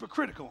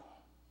hypocritical,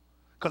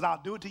 because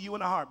I'll do it to you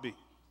in a heartbeat.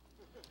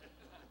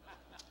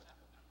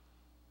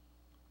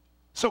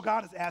 So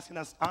God is asking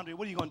us, Andre,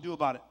 what are you going to do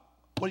about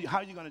it? How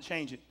are you going to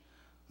change it?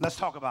 Let's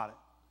talk about it.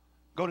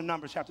 Go to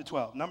Numbers chapter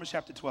 12. Numbers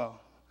chapter 12.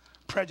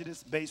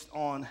 Prejudice based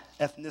on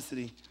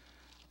ethnicity.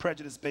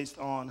 Prejudice based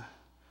on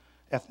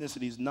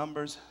ethnicities.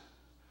 Numbers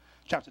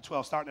chapter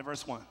 12, starting at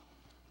verse 1.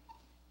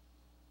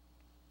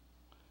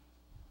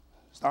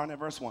 Starting at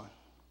verse 1.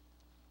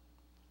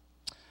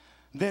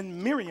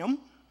 Then Miriam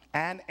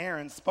and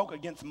Aaron spoke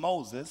against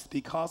Moses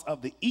because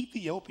of the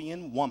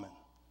Ethiopian woman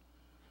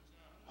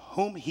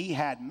whom he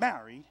had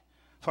married,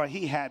 for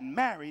he had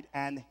married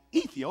an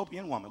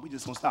Ethiopian woman. We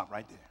just going to stop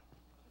right there.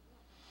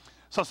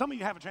 So some of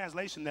you have a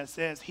translation that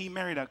says he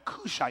married a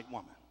Cushite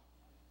woman.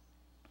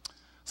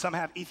 Some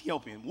have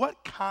Ethiopian.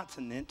 What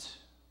continent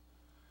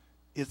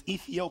is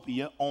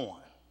Ethiopia on?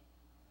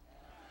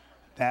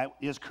 That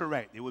is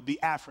correct. It would be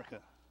Africa.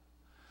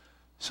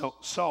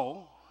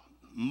 So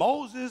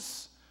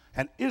Moses,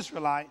 an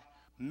Israelite,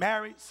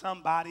 married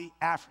somebody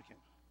African,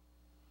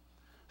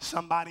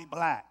 somebody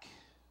black.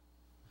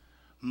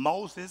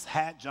 Moses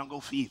had jungle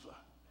fever.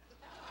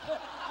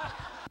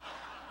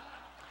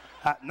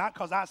 Not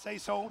because I say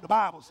so, the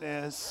Bible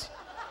says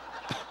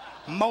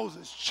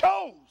Moses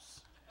chose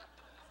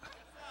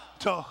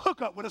to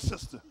hook up with a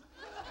sister.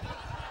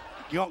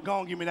 Go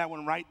on, give me that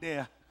one right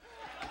there.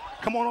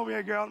 Come on over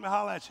here, girl, let me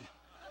holler at you.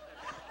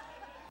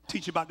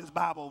 Teach you about this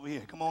Bible over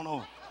here. Come on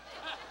over.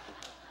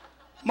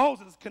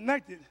 Moses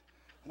connected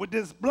with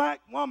this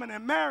black woman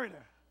and married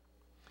her.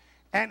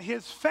 And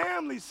his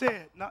family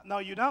said, no,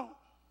 you don't.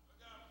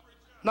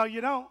 No,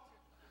 you don't.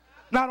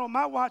 Not on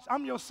my watch.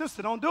 I'm your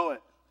sister. Don't do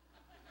it.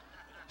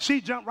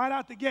 She jumped right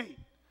out the gate.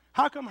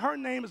 How come her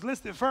name is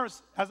listed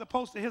first as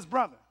opposed to his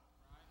brother?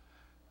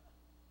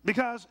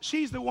 Because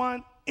she's the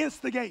one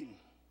instigating.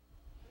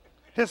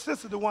 His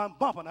sister's the one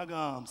bumping her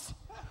gums.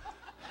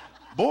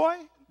 Boy,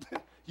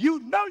 you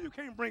know you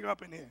can't bring her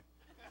up in here.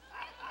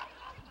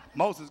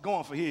 Moses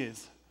going for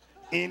his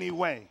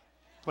anyway.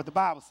 What the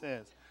Bible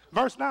says.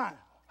 Verse 9.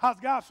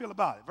 How's God feel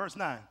about it? Verse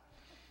 9.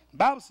 The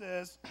Bible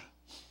says,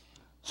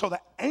 so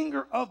the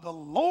anger of the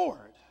Lord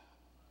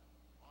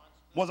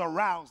was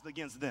aroused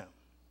against them.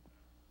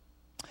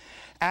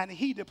 And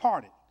he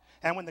departed.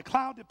 And when the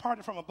cloud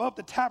departed from above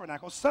the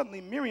tabernacle,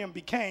 suddenly Miriam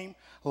became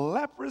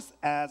leprous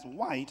as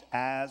white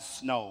as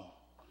snow.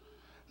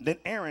 Then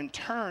Aaron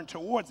turned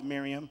towards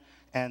Miriam,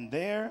 and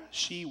there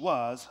she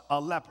was, a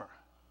leper.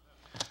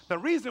 The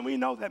reason we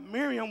know that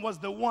Miriam was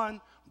the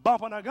one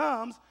bumping her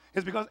gums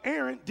is because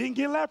Aaron didn't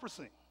get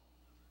leprosy.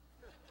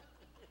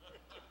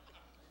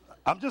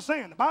 I'm just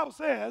saying, the Bible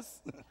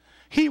says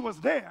he was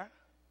there,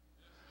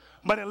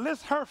 but it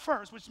lists her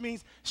first, which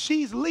means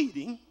she's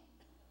leading.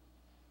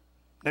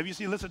 Now, if you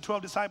see, list of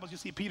 12 disciples, you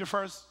see Peter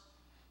first.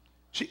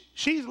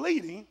 She's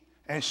leading,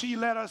 and she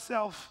led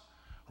herself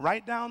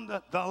right down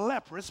the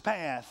leprous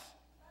path.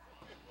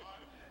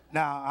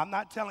 Now, I'm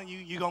not telling you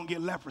you're going to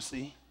get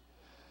leprosy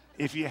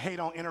if you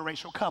hate on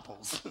interracial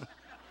couples.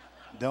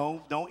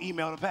 Don't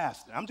email the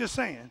pastor. I'm just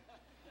saying.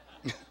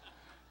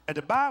 And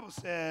the Bible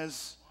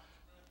says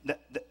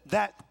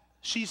that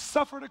she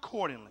suffered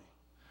accordingly.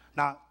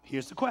 Now,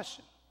 here's the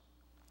question.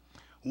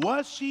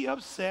 Was she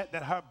upset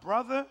that her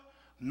brother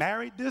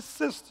married this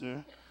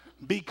sister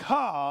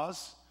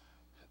because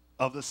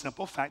of the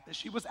simple fact that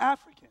she was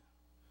African?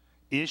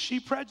 Is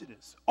she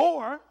prejudiced?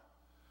 Or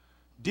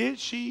did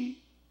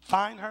she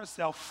find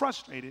herself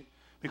frustrated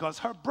because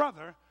her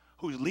brother,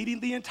 who's leading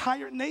the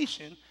entire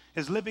nation,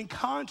 is living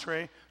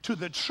contrary to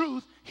the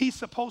truth he's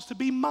supposed to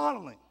be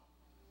modeling?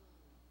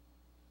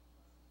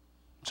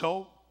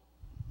 So,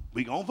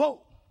 we gonna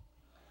vote.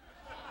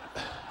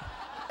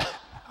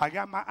 I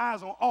got my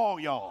eyes on all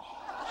y'all.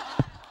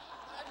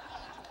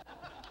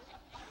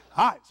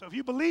 All right, so if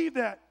you believe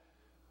that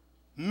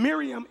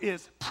Miriam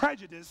is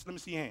prejudiced, let me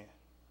see your hand.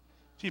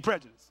 She's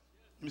prejudiced.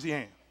 Let me see your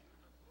hand.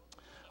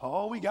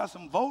 Oh, we got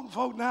some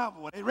vote now,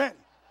 boy. They ready.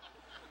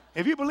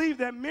 If you believe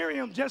that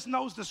Miriam just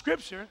knows the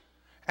scripture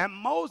and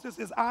Moses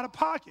is out of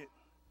pocket,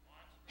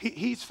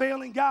 he's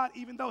failing God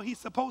even though he's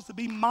supposed to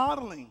be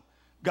modeling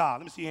God.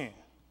 Let me see your hand.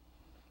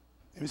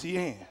 Let me see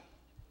your hand.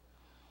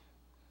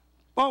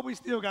 Boy, we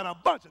still got a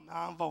bunch of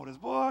non-voters,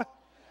 boy.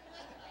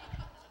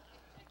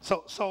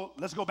 So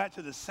let's go back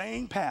to the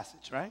same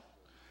passage, right?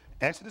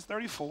 Exodus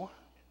 34,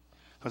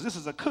 because this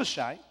is a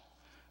Cushite,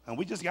 and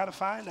we just got to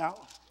find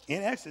out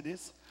in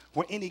Exodus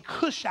were any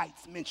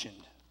Cushites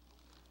mentioned,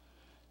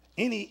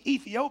 any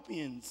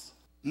Ethiopians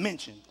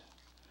mentioned.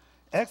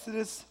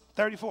 Exodus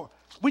 34.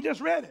 We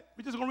just read it.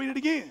 We're just going to read it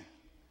again.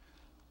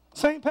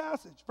 Same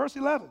passage, verse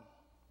 11.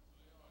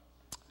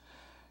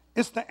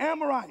 It's the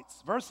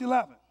Amorites, verse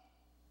 11.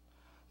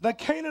 The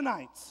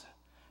Canaanites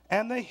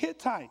and the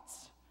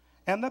Hittites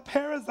and the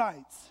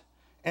Perizzites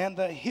and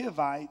the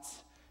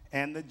Hivites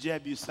and the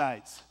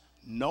Jebusites.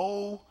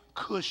 No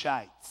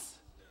Cushites.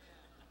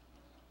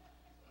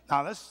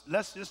 Now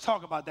let's just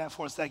talk about that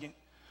for a second.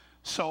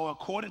 So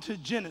according to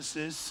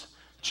Genesis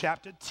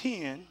chapter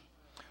 10,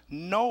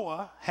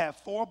 Noah had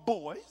 4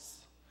 boys,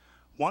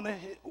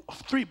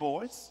 three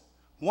boys.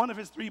 One of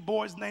his 3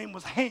 boys' name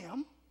was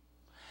Ham.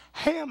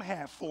 Ham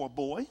had 4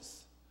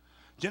 boys.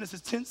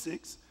 Genesis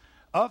 10:6,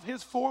 of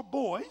his 4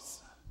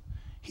 boys,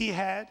 he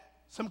had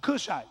some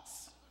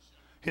Cushites.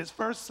 His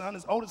first son,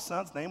 his oldest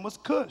son's name was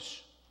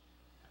Cush.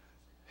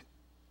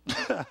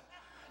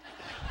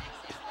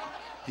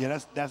 Yeah,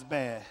 that's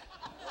bad.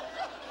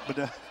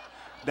 But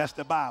that's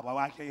the Bible.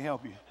 I can't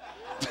help you.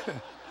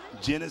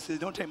 Genesis,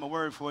 don't take my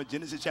word for it.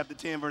 Genesis chapter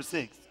 10, verse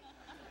 6.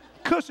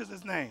 Cush is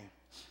his name.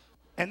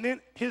 And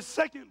then his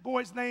second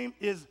boy's name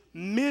is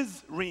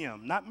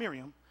Mizraim, not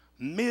Miriam,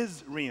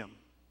 Mizraim.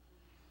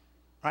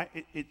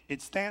 Right?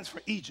 It stands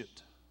for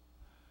Egypt.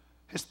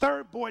 His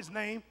third boy's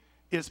name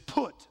is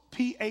Put,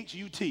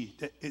 P-H-U-T.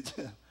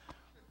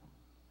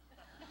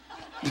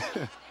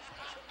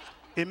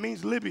 It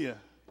means Libya.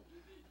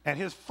 And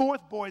his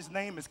fourth boy's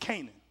name is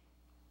Canaan.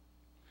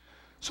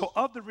 So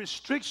of the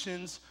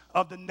restrictions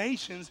of the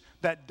nations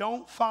that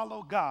don't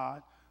follow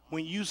God,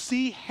 when you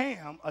see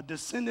Ham, a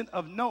descendant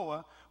of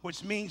Noah,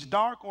 which means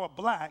dark or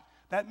black,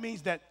 that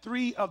means that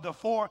 3 of the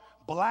 4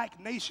 black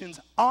nations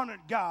honored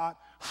God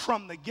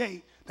from the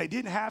gate. They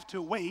didn't have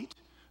to wait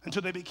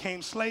until they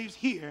became slaves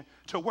here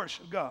to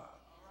worship God.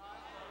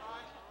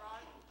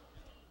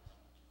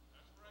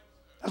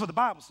 That's what the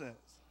Bible says.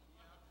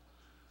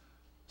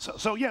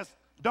 So yes,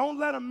 don't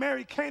let them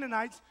marry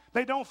Canaanites.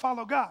 They don't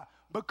follow God.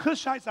 But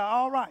Cushites are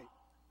all right.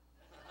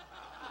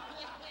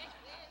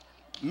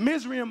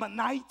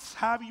 Mizraimites,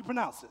 however you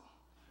pronounce it,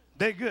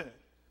 they're good.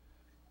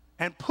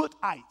 And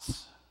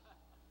Putites,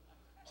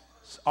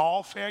 it's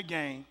all fair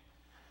game.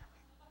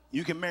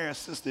 You can marry a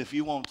sister if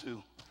you want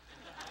to.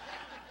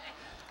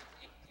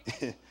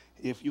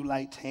 If you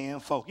like tan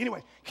folk.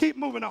 Anyway, keep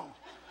moving on.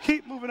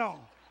 Keep moving on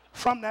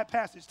from that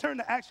passage. Turn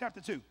to Acts chapter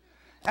 2.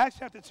 Acts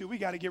chapter 2, we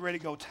got to get ready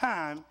to go.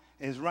 Time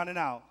is running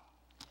out.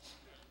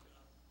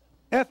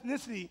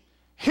 Ethnicity.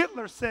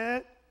 Hitler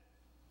said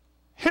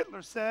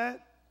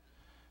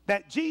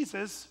that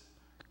Jesus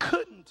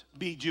couldn't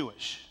be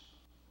Jewish.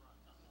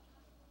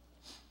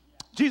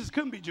 Jesus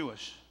couldn't be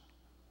Jewish.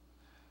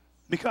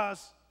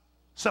 Because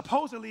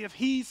supposedly if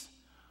he's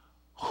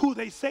who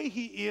they say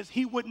he is,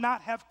 he would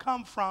not have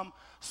come from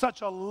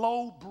such a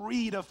low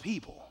breed of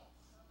people.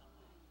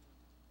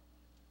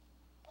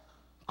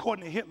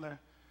 According to Hitler,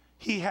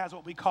 he has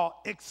what we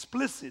call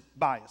explicit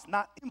bias,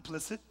 not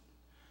implicit,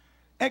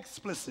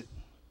 explicit.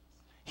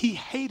 He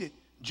hated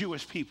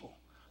Jewish people,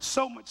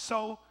 so much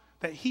so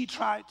that he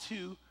tried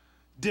to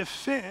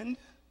defend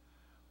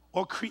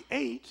or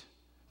create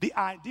the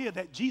idea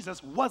that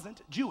Jesus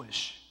wasn't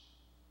Jewish.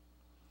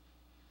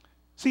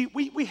 See,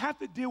 we have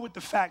to deal with the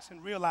facts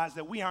and realize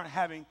that we aren't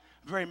having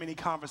very many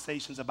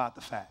conversations about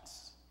the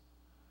facts.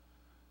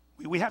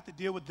 We have to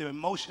deal with the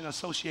emotion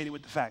associated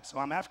with the facts. So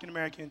I'm African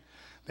American.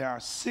 There are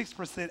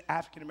 6%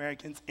 African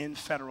Americans in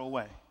Federal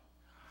Way.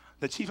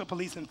 The chief of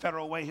police in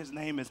Federal Way, his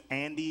name is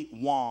Andy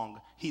Wong.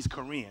 He's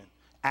Korean,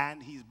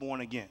 and he's born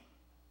again.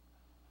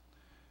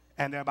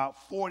 And there are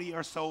about 40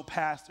 or so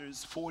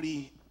pastors,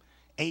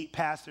 48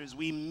 pastors.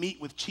 We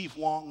meet with Chief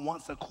Wong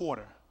once a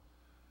quarter.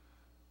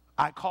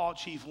 I called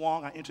Chief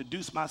Wong. I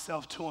introduced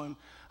myself to him.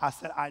 I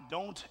said, I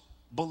don't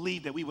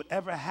believe that we would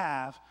ever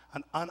have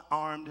an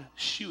unarmed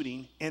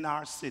shooting in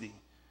our city.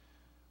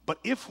 But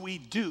if we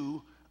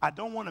do, I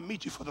don't want to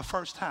meet you for the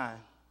first time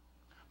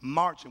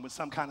marching with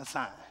some kind of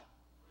sign.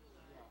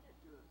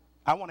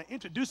 I want to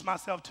introduce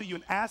myself to you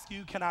and ask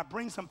you, can I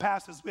bring some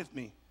pastors with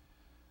me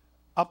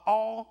of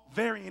all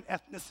varying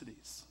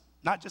ethnicities,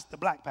 not just the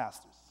black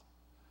pastors?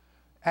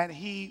 And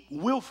he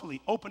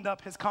willfully opened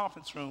up his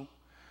conference room,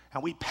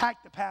 and we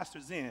packed the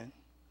pastors in.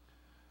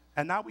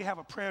 And now we have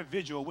a prayer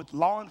vigil with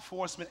law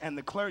enforcement and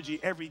the clergy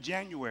every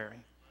January,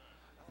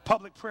 a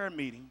public prayer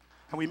meeting,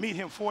 and we meet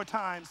him 4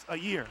 times a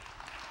year.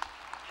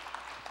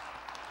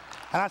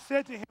 And I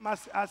said to him,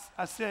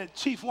 I said,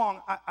 Chief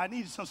Wong, I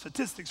need some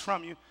statistics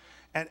from you.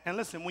 And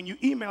listen, when you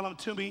email them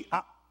to me,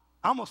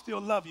 I'm going to still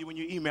love you when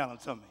you email them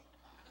to me.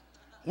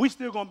 We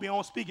still going to be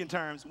on speaking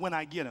terms when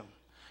I get them.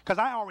 Because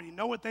I already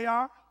know what they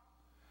are.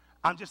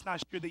 I'm just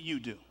not sure that you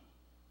do.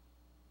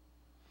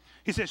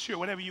 He said, sure,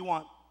 whatever you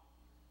want.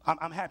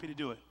 I'm happy to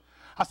do it.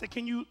 I said,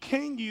 can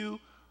you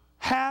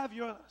have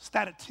your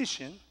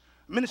statistician,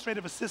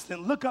 administrative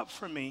assistant, look up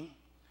for me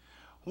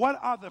what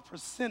are the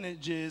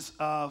percentages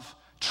of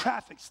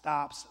traffic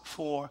stops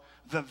for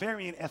the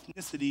varying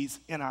ethnicities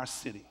in our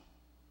city?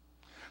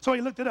 So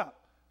he looked it up.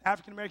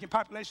 African American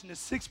population is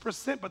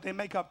 6%, but they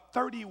make up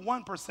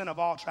 31% of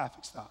all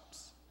traffic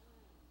stops.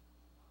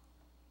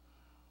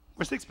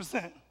 We're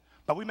 6%,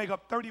 but we make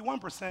up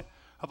 31%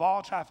 of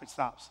all traffic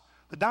stops.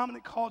 The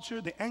dominant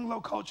culture, the Anglo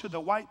culture, the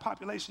white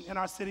population in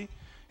our city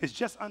is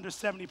just under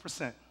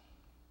 70%.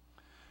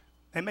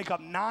 They make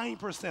up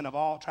 9% of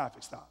all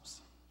traffic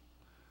stops.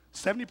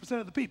 70%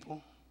 of the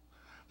people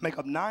make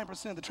up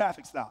 9% of the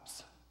traffic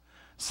stops.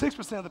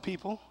 6% of the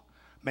people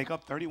make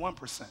up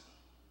 31%.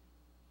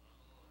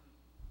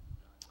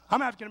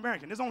 I'm African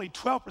American. There's only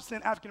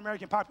 12% African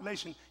American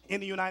population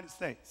in the United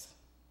States.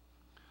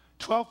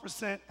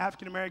 12%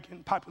 African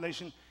American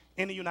population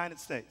in the United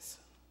States.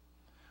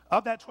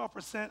 Of that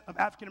 12% of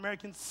African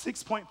Americans,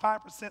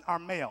 6.5% are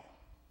male.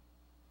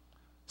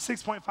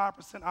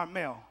 6.5% are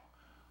male.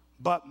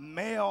 but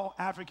male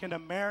African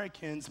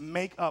Americans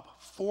make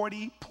up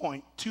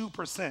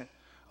 40.2%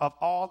 of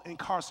all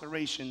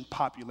incarceration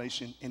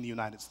population in the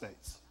United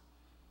States.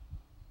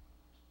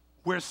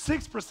 We're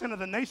 6% of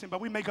the nation,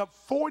 but we make up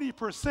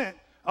 40%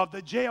 of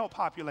the jail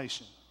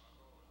population.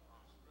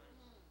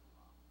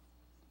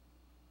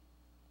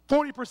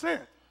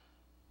 40%.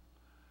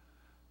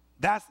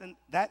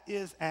 That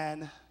is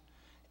an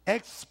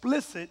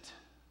explicit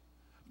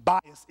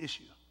bias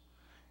issue.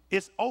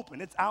 It's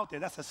open. It's out there.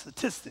 That's a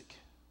statistic.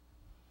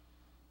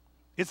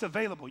 It's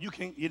available.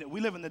 We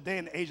live in the day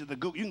and the age of the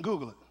Google. You can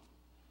Google it.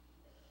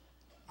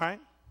 Right?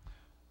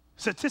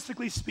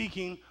 Statistically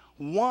speaking,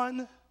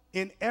 1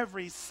 in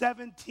every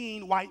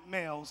 17 white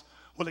males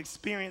will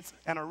experience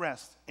an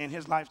arrest in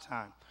his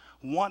lifetime.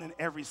 1 in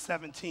every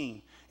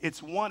 17.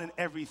 It's 1 in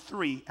every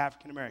 3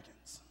 African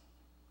Americans.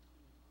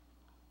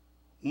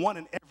 1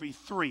 in every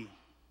 3.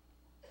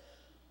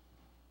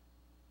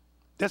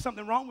 There's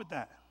something wrong with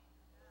that.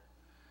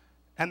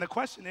 And the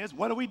question is,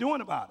 what are we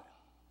doing about it?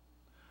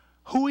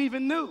 Who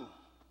even knew?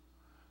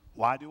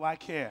 Why do I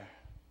care?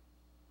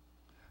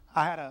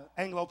 I had an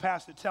Anglo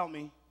pastor tell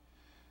me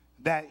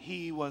that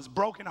he was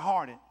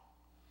brokenhearted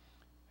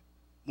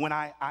when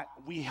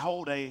we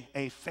hold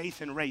a faith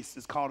and race.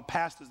 It's called a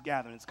pastor's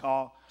gathering. It's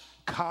called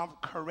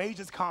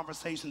Courageous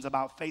Conversations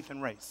About Faith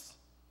and Race.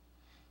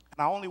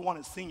 And I only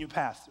wanted senior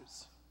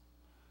pastors.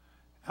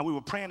 And we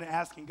were praying and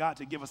asking God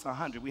to give us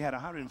 100. We had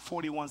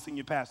 141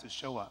 senior pastors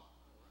show up.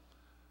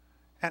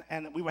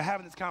 And we were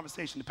having this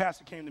conversation. The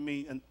pastor came to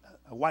me,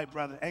 a white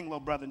brother, Anglo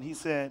brother, and he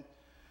said,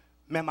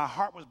 man, my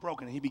heart was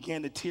broken. And he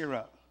began to tear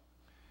up.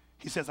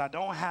 He says, I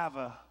don't have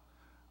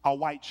a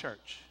white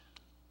church.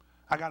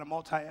 I got a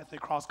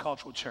multi-ethnic,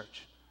 cross-cultural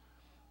church.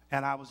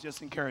 And I was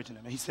just encouraging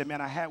him. And he said,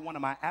 man, I had one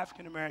of my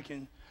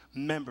African-American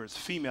members,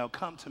 female,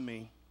 come to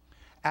me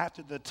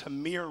after the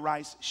Tamir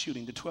Rice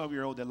shooting, the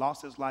 12-year-old that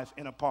lost his life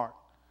in a park.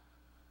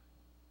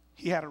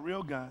 He had a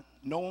real gun.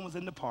 No one was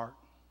in the park.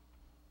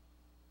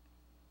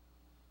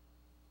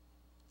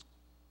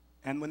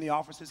 And when the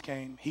officers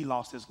came, he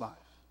lost his life.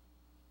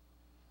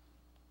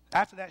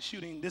 After that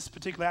shooting, this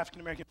particular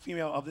African-American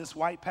female of this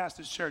white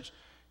pastor's church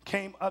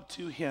came up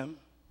to him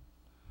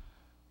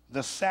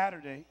the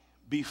Saturday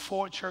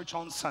before church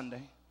on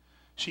Sunday.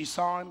 She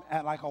saw him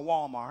at like a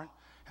Walmart,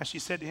 and she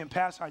said to him,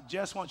 Pastor, I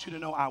just want you to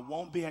know I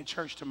won't be at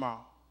church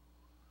tomorrow.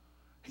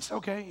 He said,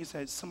 okay. He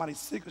said, somebody's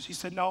sick? She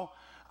said, no,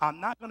 I'm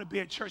not going to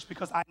be at church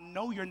because I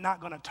know you're not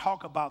going to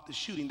talk about the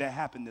shooting that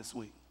happened this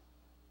week.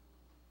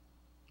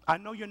 I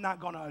know you're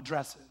not going to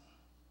address it.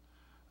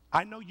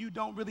 I know you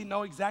don't really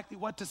know exactly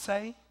what to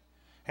say,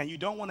 and you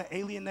don't want to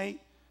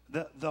alienate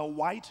the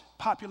white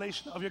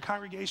population of your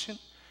congregation,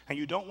 and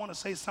you don't want to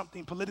say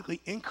something politically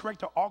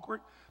incorrect or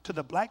awkward to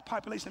the black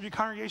population of your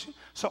congregation.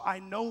 So I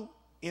know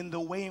in the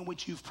way in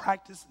which you've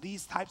practiced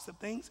these types of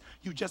things,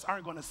 you just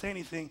aren't going to say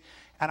anything,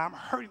 and I'm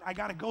hurting. I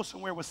got to go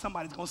somewhere where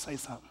somebody's going to say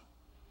something,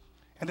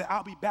 and then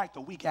I'll be back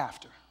the week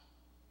after.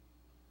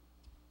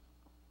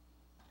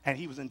 And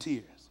he was in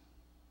tears.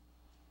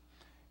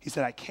 He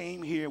said, I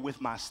came here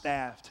with my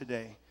staff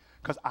today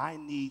because I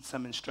need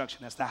some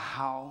instruction as to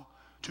how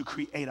to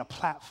create a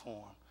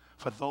platform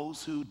for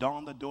those who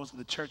don the doors of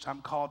the church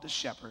I'm called to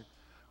shepherd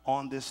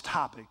on this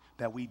topic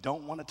that we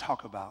don't want to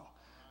talk about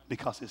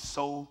because it's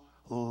so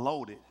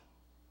loaded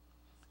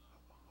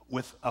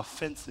with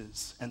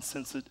offenses and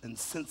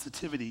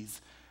sensitivities.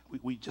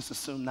 We just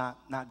assume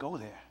not go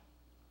there.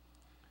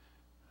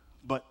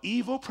 But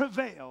evil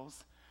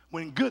prevails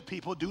when good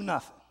people do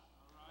nothing.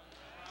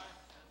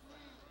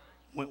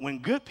 When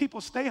good people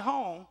stay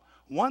home,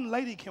 one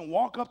lady can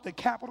walk up the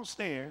Capitol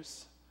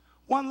stairs.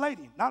 One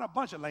lady, not a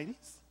bunch of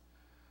ladies,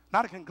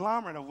 not a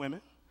conglomerate of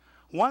women.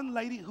 One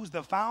lady who's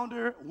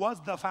was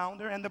the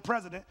founder and the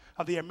president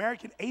of the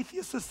American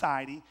Atheist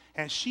Society,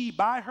 and she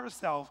by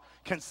herself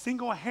can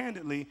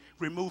single-handedly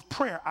remove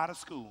prayer out of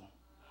school.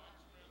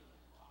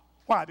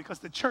 Why? Because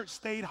the church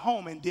stayed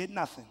home and did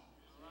nothing.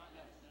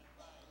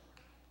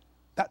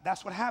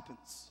 That's what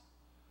happens.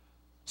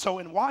 So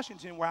in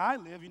Washington, where I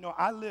live,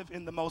 I live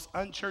in the most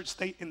unchurched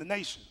state in the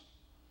nation.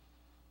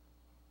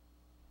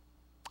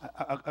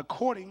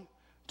 According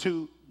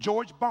to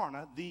George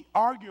Barna,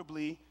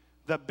 arguably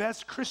the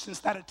best Christian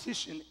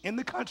statistician in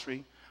the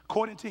country,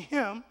 according to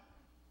him,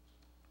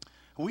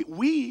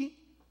 we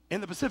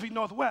in the Pacific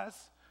Northwest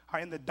are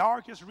in the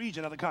darkest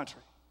region of the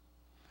country.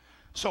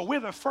 So we're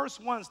the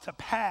first ones to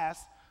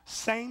pass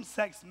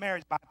same-sex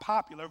marriage by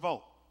popular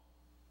vote.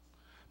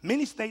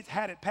 Many states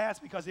had it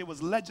passed because it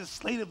was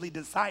legislatively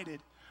decided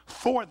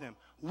for them.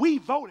 We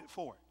voted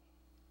for it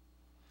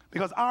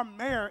because our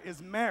mayor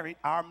is married,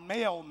 our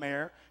male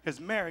mayor is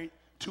married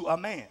to a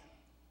man.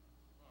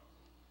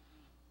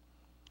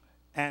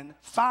 And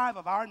 5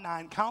 of our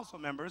 9 council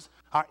members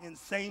are in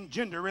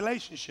same-gender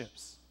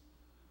relationships.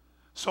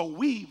 So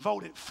we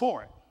voted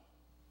for it.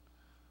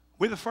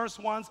 We're the first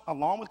ones,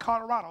 along with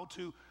Colorado,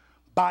 to,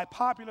 by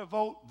popular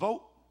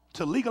vote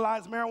to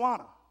legalize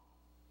marijuana.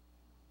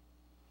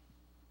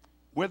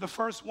 We're the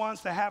first ones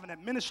to have an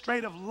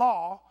administrative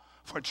law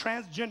for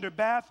transgender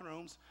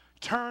bathrooms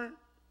turn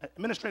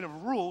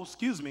rule,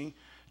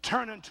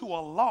 turned into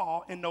a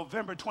law in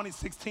November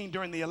 2016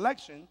 during the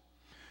election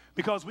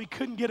because we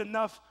couldn't get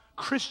enough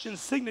Christian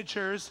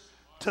signatures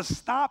to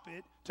stop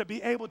it, to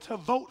be able to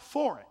vote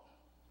for it.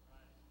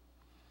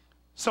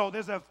 So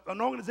there's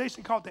an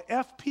organization called the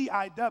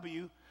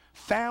FPIW,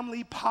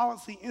 Family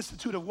Policy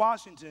Institute of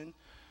Washington.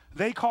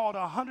 They called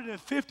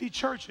 150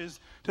 churches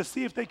to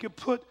see if they could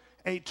put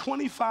a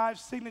 25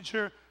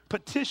 signature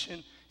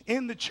petition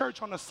in the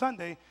church on a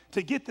Sunday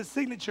to get the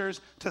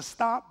signatures to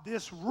stop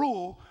this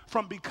rule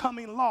from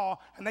becoming law,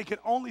 and they could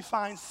only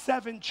find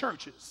 7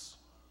 churches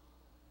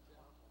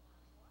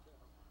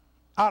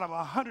out of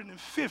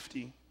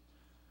 150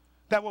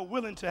 that were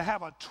willing to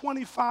have a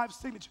 25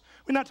 signature.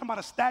 We're not talking about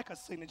a stack of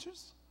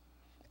signatures,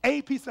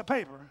 a piece of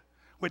paper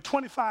with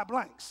 25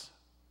 blanks.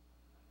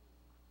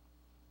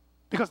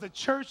 Because the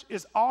church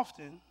is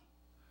often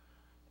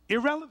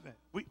irrelevant.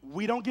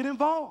 We don't get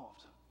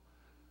involved.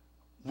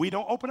 We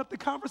don't open up the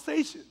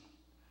conversation.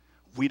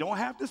 We don't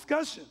have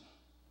discussion.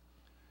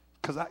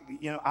 Because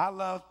I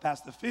love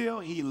Pastor Phil.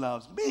 He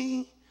loves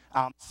me.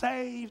 I'm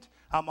saved.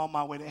 I'm on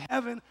my way to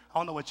heaven. I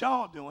don't know what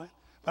y'all doing,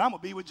 but I'm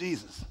going to be with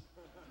Jesus.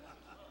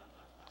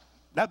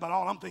 That's about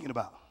all I'm thinking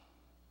about.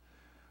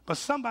 But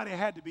somebody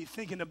had to be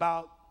thinking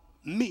about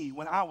me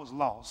when I was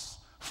lost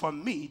for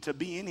me to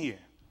be in here.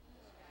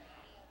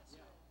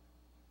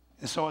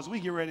 And so as we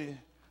get ready to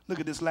look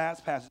at this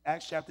last passage,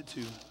 Acts chapter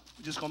 2,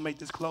 we're just going to make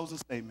this closing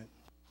statement.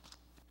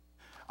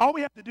 All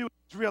we have to do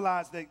is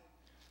realize that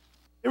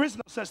there is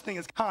no such thing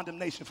as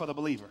condemnation for the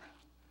believer.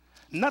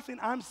 Nothing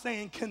I'm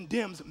saying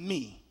condemns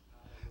me.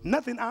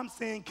 Nothing I'm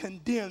saying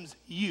condemns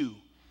you.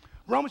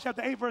 Romans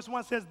chapter 8, verse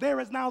 1 says, there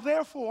is now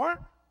therefore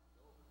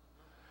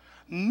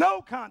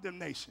no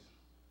condemnation.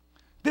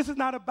 This is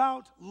not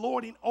about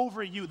lording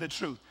over you the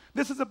truth.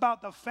 This is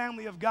about the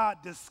family of God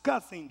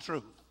discussing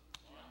truth.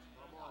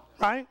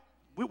 Right?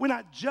 We're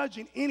not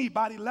judging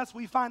anybody lest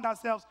we find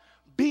ourselves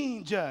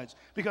being judged,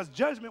 because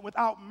judgment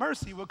without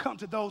mercy will come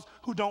to those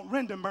who don't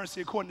render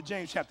mercy, according to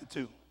James chapter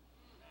 2.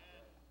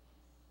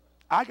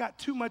 I got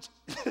too much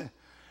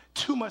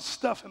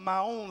stuff in my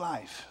own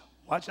life.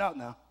 Watch out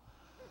now.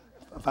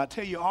 If I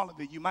tell you all of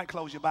it, you might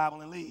close your Bible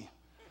and leave.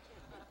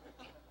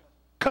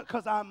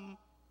 Because I'm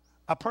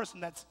a person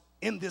that's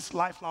in this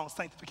lifelong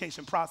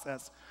sanctification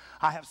process.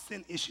 I have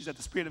sin issues that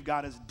the Spirit of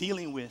God is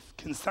dealing with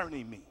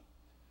concerning me.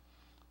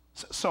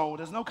 So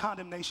there's no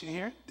condemnation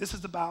here. This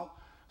is about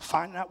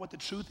finding out what the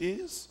truth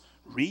is,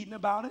 reading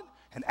about it,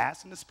 and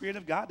asking the Spirit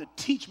of God to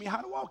teach me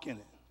how to walk in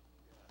it.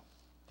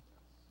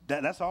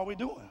 That's all we're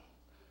doing.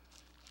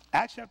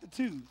 Acts chapter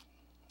 2,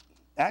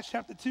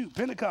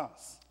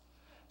 Pentecost,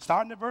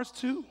 starting at verse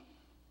 2.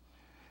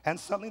 And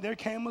suddenly there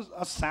came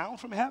a sound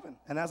from heaven,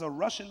 and as a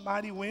rushing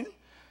mighty wind,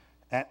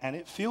 and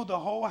it filled the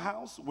whole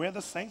house where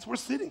the saints were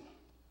sitting.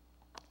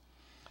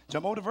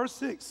 Jump over to verse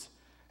 6.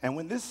 And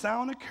when this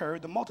sound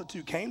occurred, the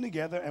multitude came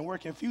together and were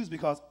confused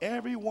because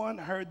everyone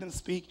heard them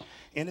speak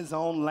in his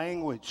own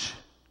language.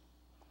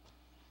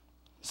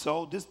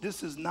 So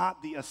this is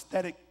not the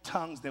aesthetic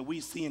tongues that we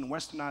see in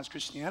westernized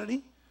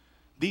Christianity.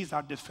 These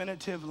are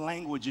definitive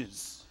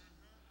languages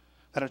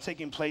that are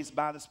taking place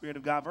by the Spirit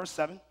of God. Verse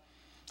 7,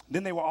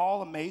 then they were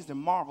all amazed and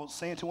marveled,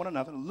 saying to one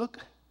another, look,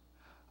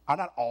 are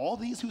not all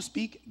these who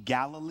speak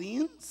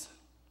Galileans?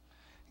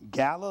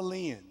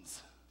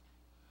 Galileans.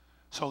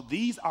 So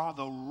these are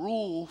the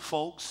rule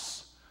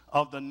folks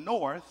of the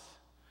north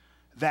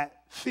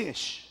that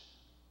fish.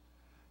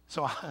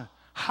 So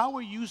how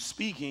are you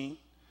speaking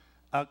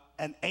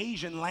an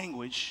Asian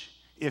language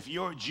if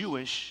you're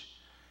Jewish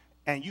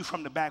and you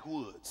from the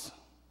backwoods?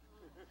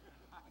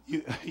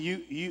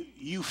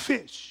 You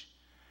fish.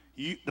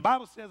 The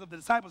Bible says of the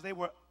disciples, they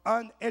were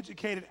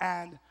uneducated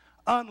and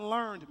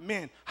unlearned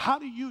men. How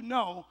do you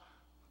know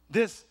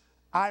this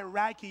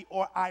Iraqi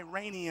or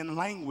Iranian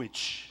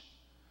language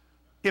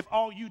if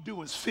all you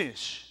do is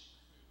fish?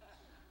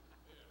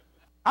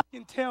 I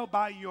can tell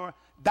by your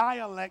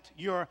dialect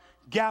you're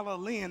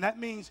Galilean. That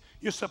means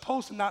you're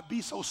supposed to not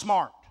be so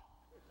smart.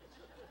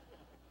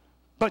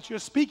 But you're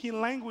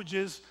speaking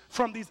languages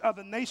from these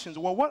other nations.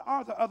 Well, what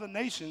are the other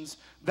nations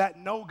that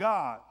know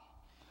God?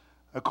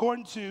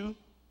 According to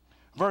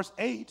verse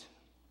 8,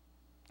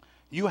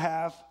 you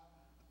have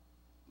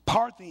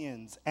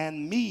Parthians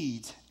and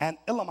Medes and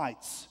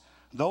Elamites,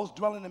 those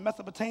dwelling in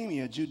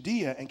Mesopotamia,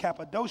 Judea and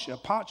Cappadocia,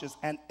 Pontus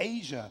and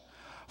Asia,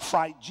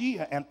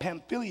 Phrygia and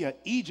Pamphylia,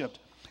 Egypt,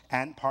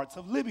 and parts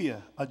of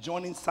Libya,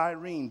 adjoining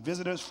Cyrene,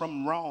 visitors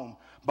from Rome,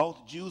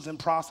 both Jews and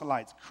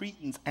proselytes,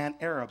 Cretans and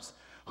Arabs,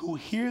 who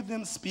hear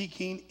them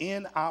speaking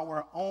in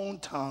our own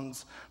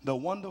tongues the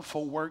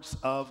wonderful works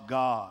of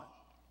God.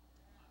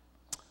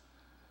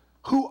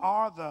 Who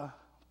are the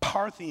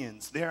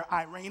Parthians? They're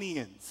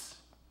Iranians.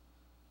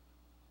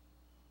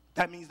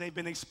 That means they've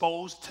been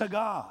exposed to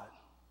God.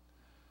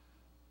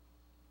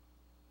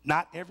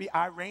 Not every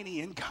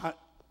Iranian,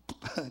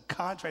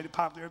 contrary to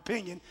popular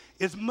opinion,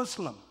 is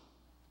Muslim.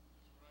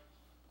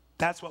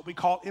 That's what we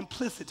call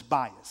implicit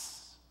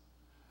bias.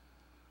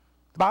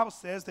 The Bible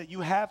says that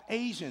you have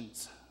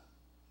Asians,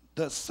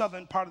 the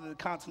southern part of the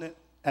continent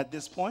at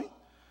this point,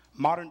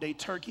 modern-day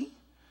Turkey,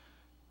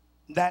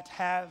 that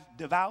have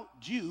devout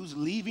Jews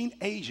leaving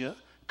Asia,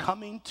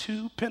 coming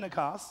to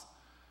Pentecost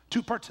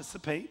to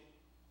participate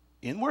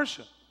in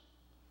worship.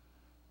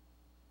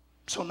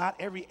 So not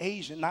every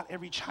Asian, not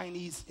every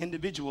Chinese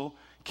individual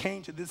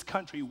came to this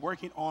country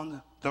working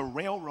on the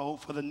railroad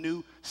for the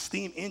new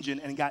steam engine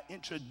and got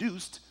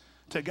introduced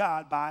to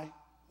God by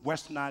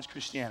westernized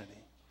Christianity.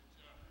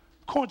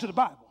 According to the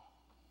Bible.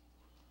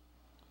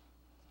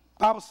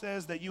 The Bible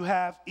says that you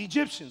have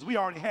Egyptians. We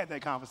already had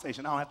that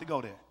conversation. I don't have to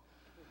go there.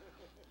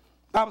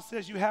 The Bible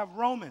says you have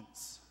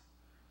Romans.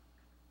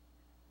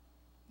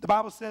 The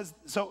Bible says,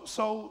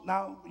 so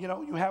now,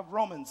 you have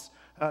Romans,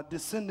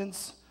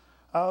 descendants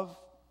of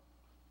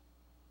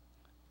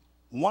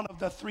one of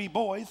the three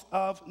boys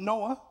of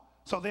Noah.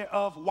 So they're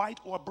of white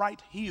or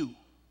bright hue.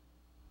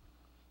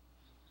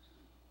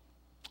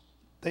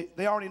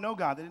 They already know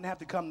God. They didn't have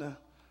to come to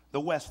the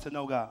West to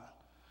know God.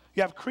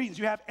 You have Cretans.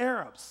 You have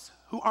Arabs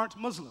who aren't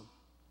Muslim.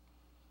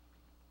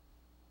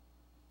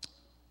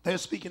 They're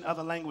speaking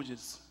other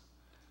languages.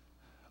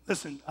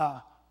 Listen,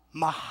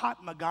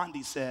 Mahatma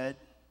Gandhi said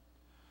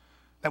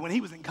that when he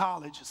was in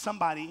college,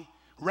 somebody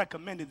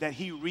recommended that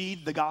he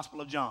read the Gospel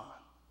of John.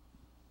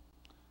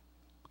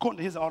 According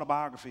to his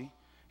autobiography,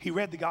 he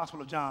read the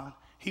Gospel of John.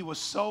 He was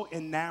so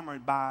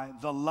enamored by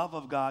the love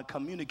of God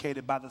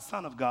communicated by the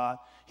Son of God,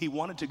 he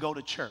wanted to go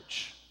to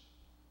church.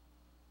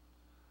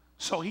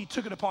 So he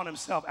took it upon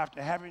himself,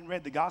 after having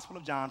read the Gospel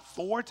of John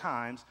 4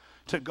 times,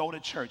 to go to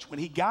church. When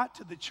he got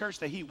to the church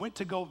that he went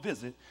to go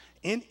visit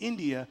in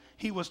India,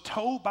 he was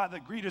told by the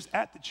greeters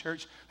at the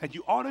church that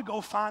you ought to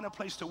go find a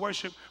place to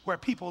worship where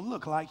people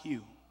look like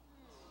you.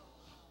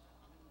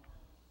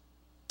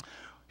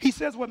 He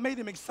says what made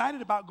him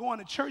excited about going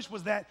to church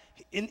was that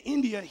in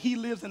India, he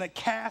lives in a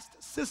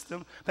caste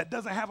system that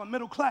doesn't have a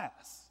middle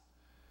class.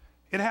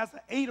 It has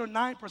an 8 or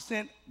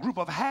 9% group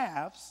of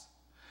haves,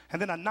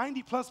 and then a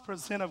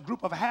 90+% of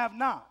group of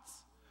have-nots.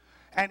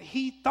 And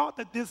he thought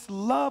that this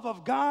love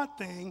of God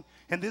thing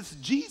and this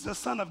Jesus,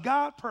 Son of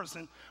God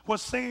person,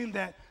 was saying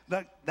that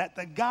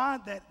the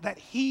God that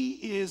he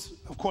is,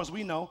 of course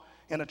we know,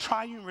 in a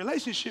triune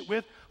relationship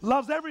with,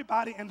 loves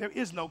everybody, and there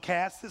is no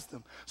caste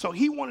system. So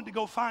he wanted to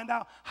go find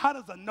out, how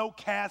does a no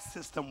caste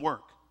system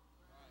work?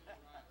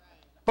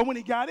 But when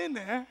he got in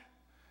there,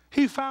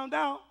 he found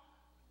out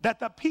that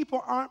the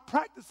people aren't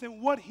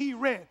practicing what he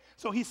read.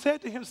 So he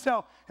said to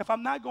himself, if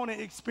I'm not going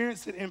to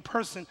experience it in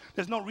person,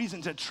 there's no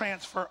reason to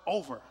transfer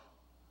over,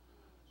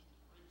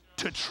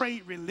 to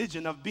trade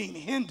religion of being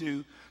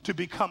Hindu to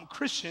become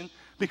Christian,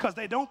 because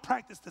they don't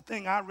practice the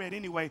thing I read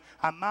anyway.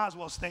 I might as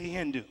well stay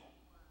Hindu.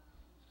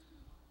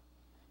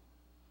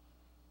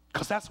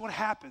 Because that's what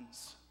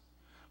happens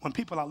when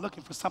people are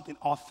looking for something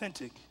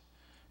authentic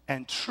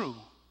and true.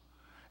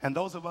 And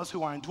those of us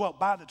who are indwelt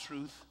by the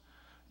truth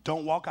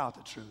don't walk out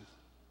the truth.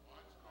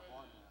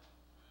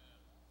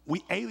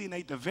 We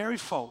alienate the very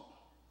folk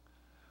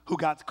who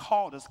God's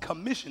called us,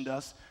 commissioned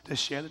us to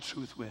share the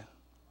truth with.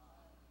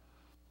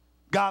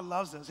 God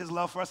loves us. His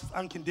love for us is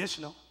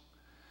unconditional.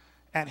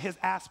 And his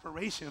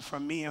aspiration for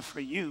me and for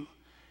you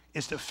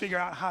is to figure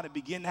out how to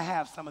begin to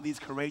have some of these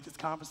courageous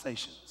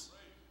conversations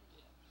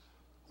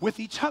with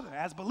each other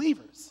as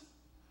believers,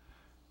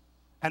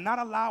 and not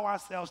allow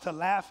ourselves to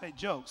laugh at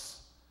jokes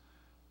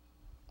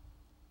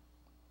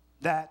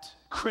that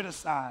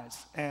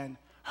criticize and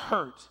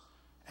hurt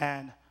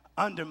and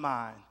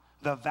undermine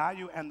the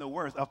value and the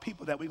worth of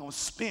people that we're going to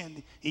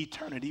spend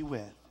eternity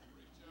with.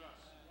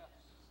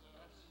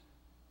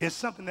 It's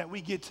something that we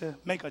get to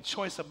make a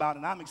choice about,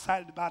 and I'm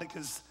excited about it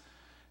because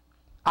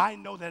I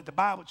know that at the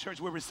Bible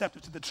Church we're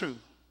receptive to the truth.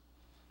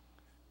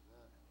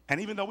 And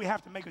even though we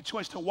have to make a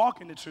choice to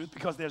walk in the truth,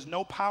 because there's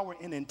no power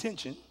in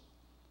intention,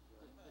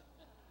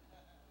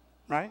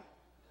 right?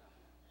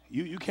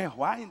 You can't,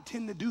 well, I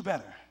intend to do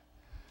better.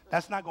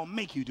 That's not going to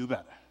make you do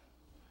better.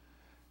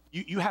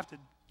 You have to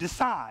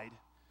decide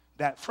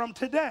that from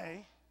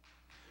today,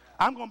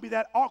 I'm going to be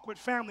that awkward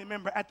family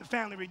member at the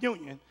family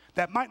reunion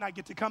that might not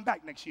get to come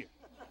back next year.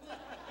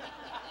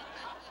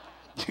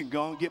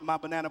 Go and get my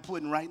banana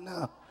pudding right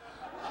now.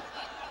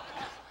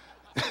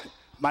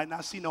 Might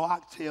not see no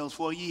oxtails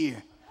for a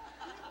year.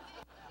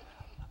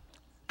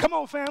 Come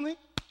on, family.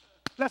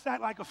 Let's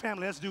act like a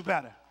family. Let's do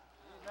better.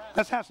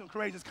 Let's have some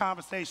courageous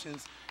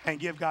conversations and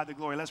give God the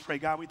glory. Let's pray.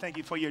 God, we thank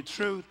you for your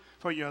truth,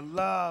 for your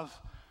love,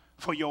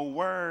 for your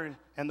word,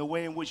 and the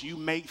way in which you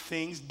make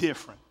things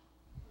different.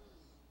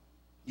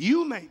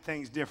 You make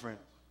things different.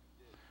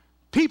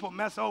 People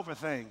mess over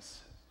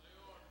things.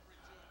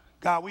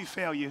 God, we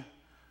fail you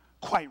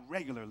quite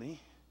regularly,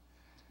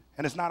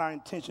 and it's not our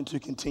intention to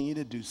continue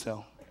to do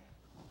so.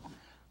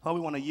 Lord,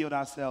 we want to yield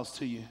ourselves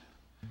to you.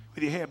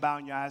 With your head bowed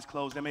and your eyes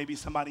closed, there may be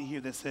somebody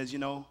here that says,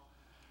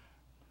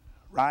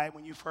 right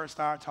when you first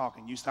start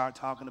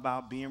talking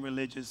about being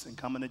religious and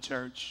coming to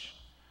church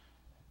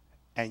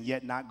and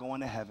yet not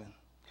going to heaven.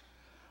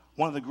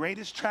 One of the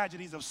greatest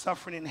tragedies of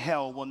suffering in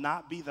hell will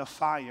not be the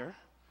fire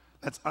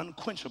that's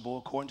unquenchable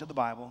according to the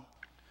Bible.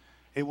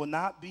 It will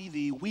not be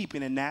the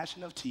weeping and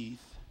gnashing of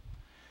teeth.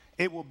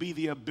 It will be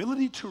the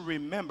ability to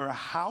remember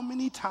how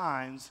many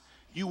times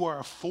you were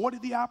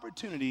afforded the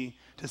opportunity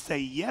to say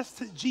yes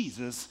to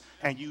Jesus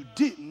and you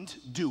didn't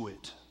do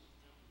it.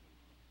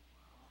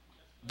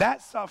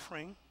 That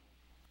suffering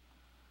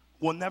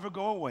will never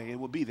go away. It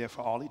will be there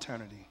for all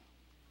eternity.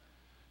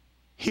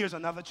 Here's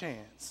another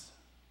chance.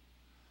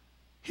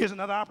 Here's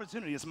another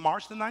opportunity. It's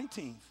March the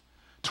 19th,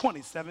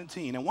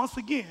 2017. And once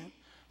again,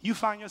 you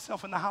find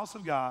yourself in the house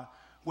of God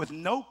with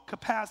no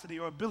capacity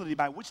or ability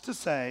by which to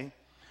say,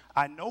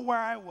 I know where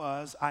I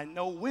was, I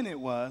know when it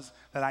was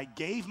that I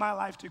gave my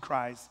life to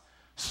Christ,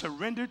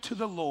 surrendered to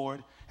the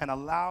Lord, and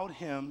allowed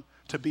him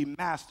to be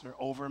master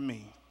over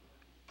me.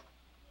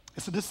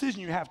 It's a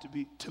decision you have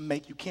to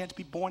make. You can't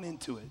be born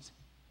into it.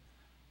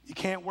 You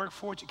can't work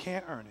for it. You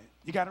can't earn it.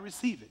 You got to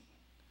receive it.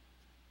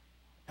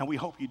 And we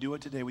hope you do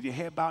it today with your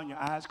head bowed and your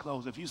eyes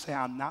closed. If you say,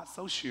 I'm not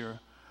so sure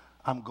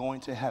I'm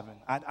going to heaven,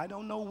 I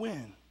don't know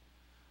when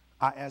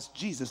I asked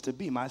Jesus to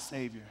be my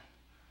Savior.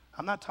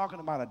 I'm not talking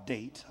about a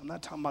date. I'm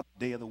not talking about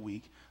the day of the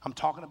week. I'm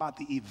talking about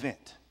the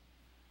event.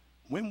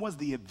 When was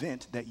the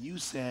event that you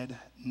said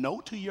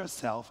no to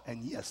yourself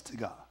and yes to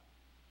God?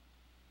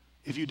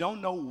 If you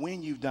don't know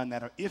when you've done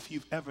that or if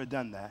you've ever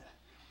done that,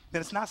 then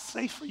it's not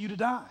safe for you to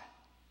die.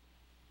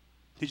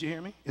 Did you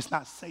hear me? It's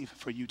not safe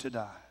for you to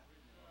die.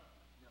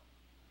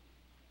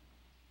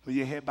 With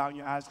your head bowed and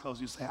your eyes closed,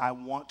 you say, I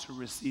want to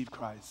receive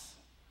Christ.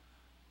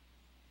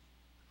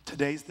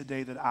 Today's the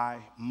day that I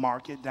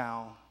mark it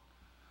down.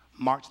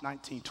 March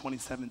 19,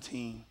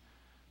 2017,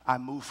 I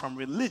moved from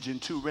religion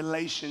to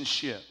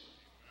relationship.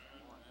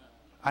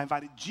 I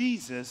invited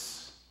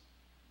Jesus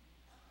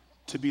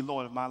to be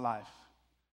Lord of my life.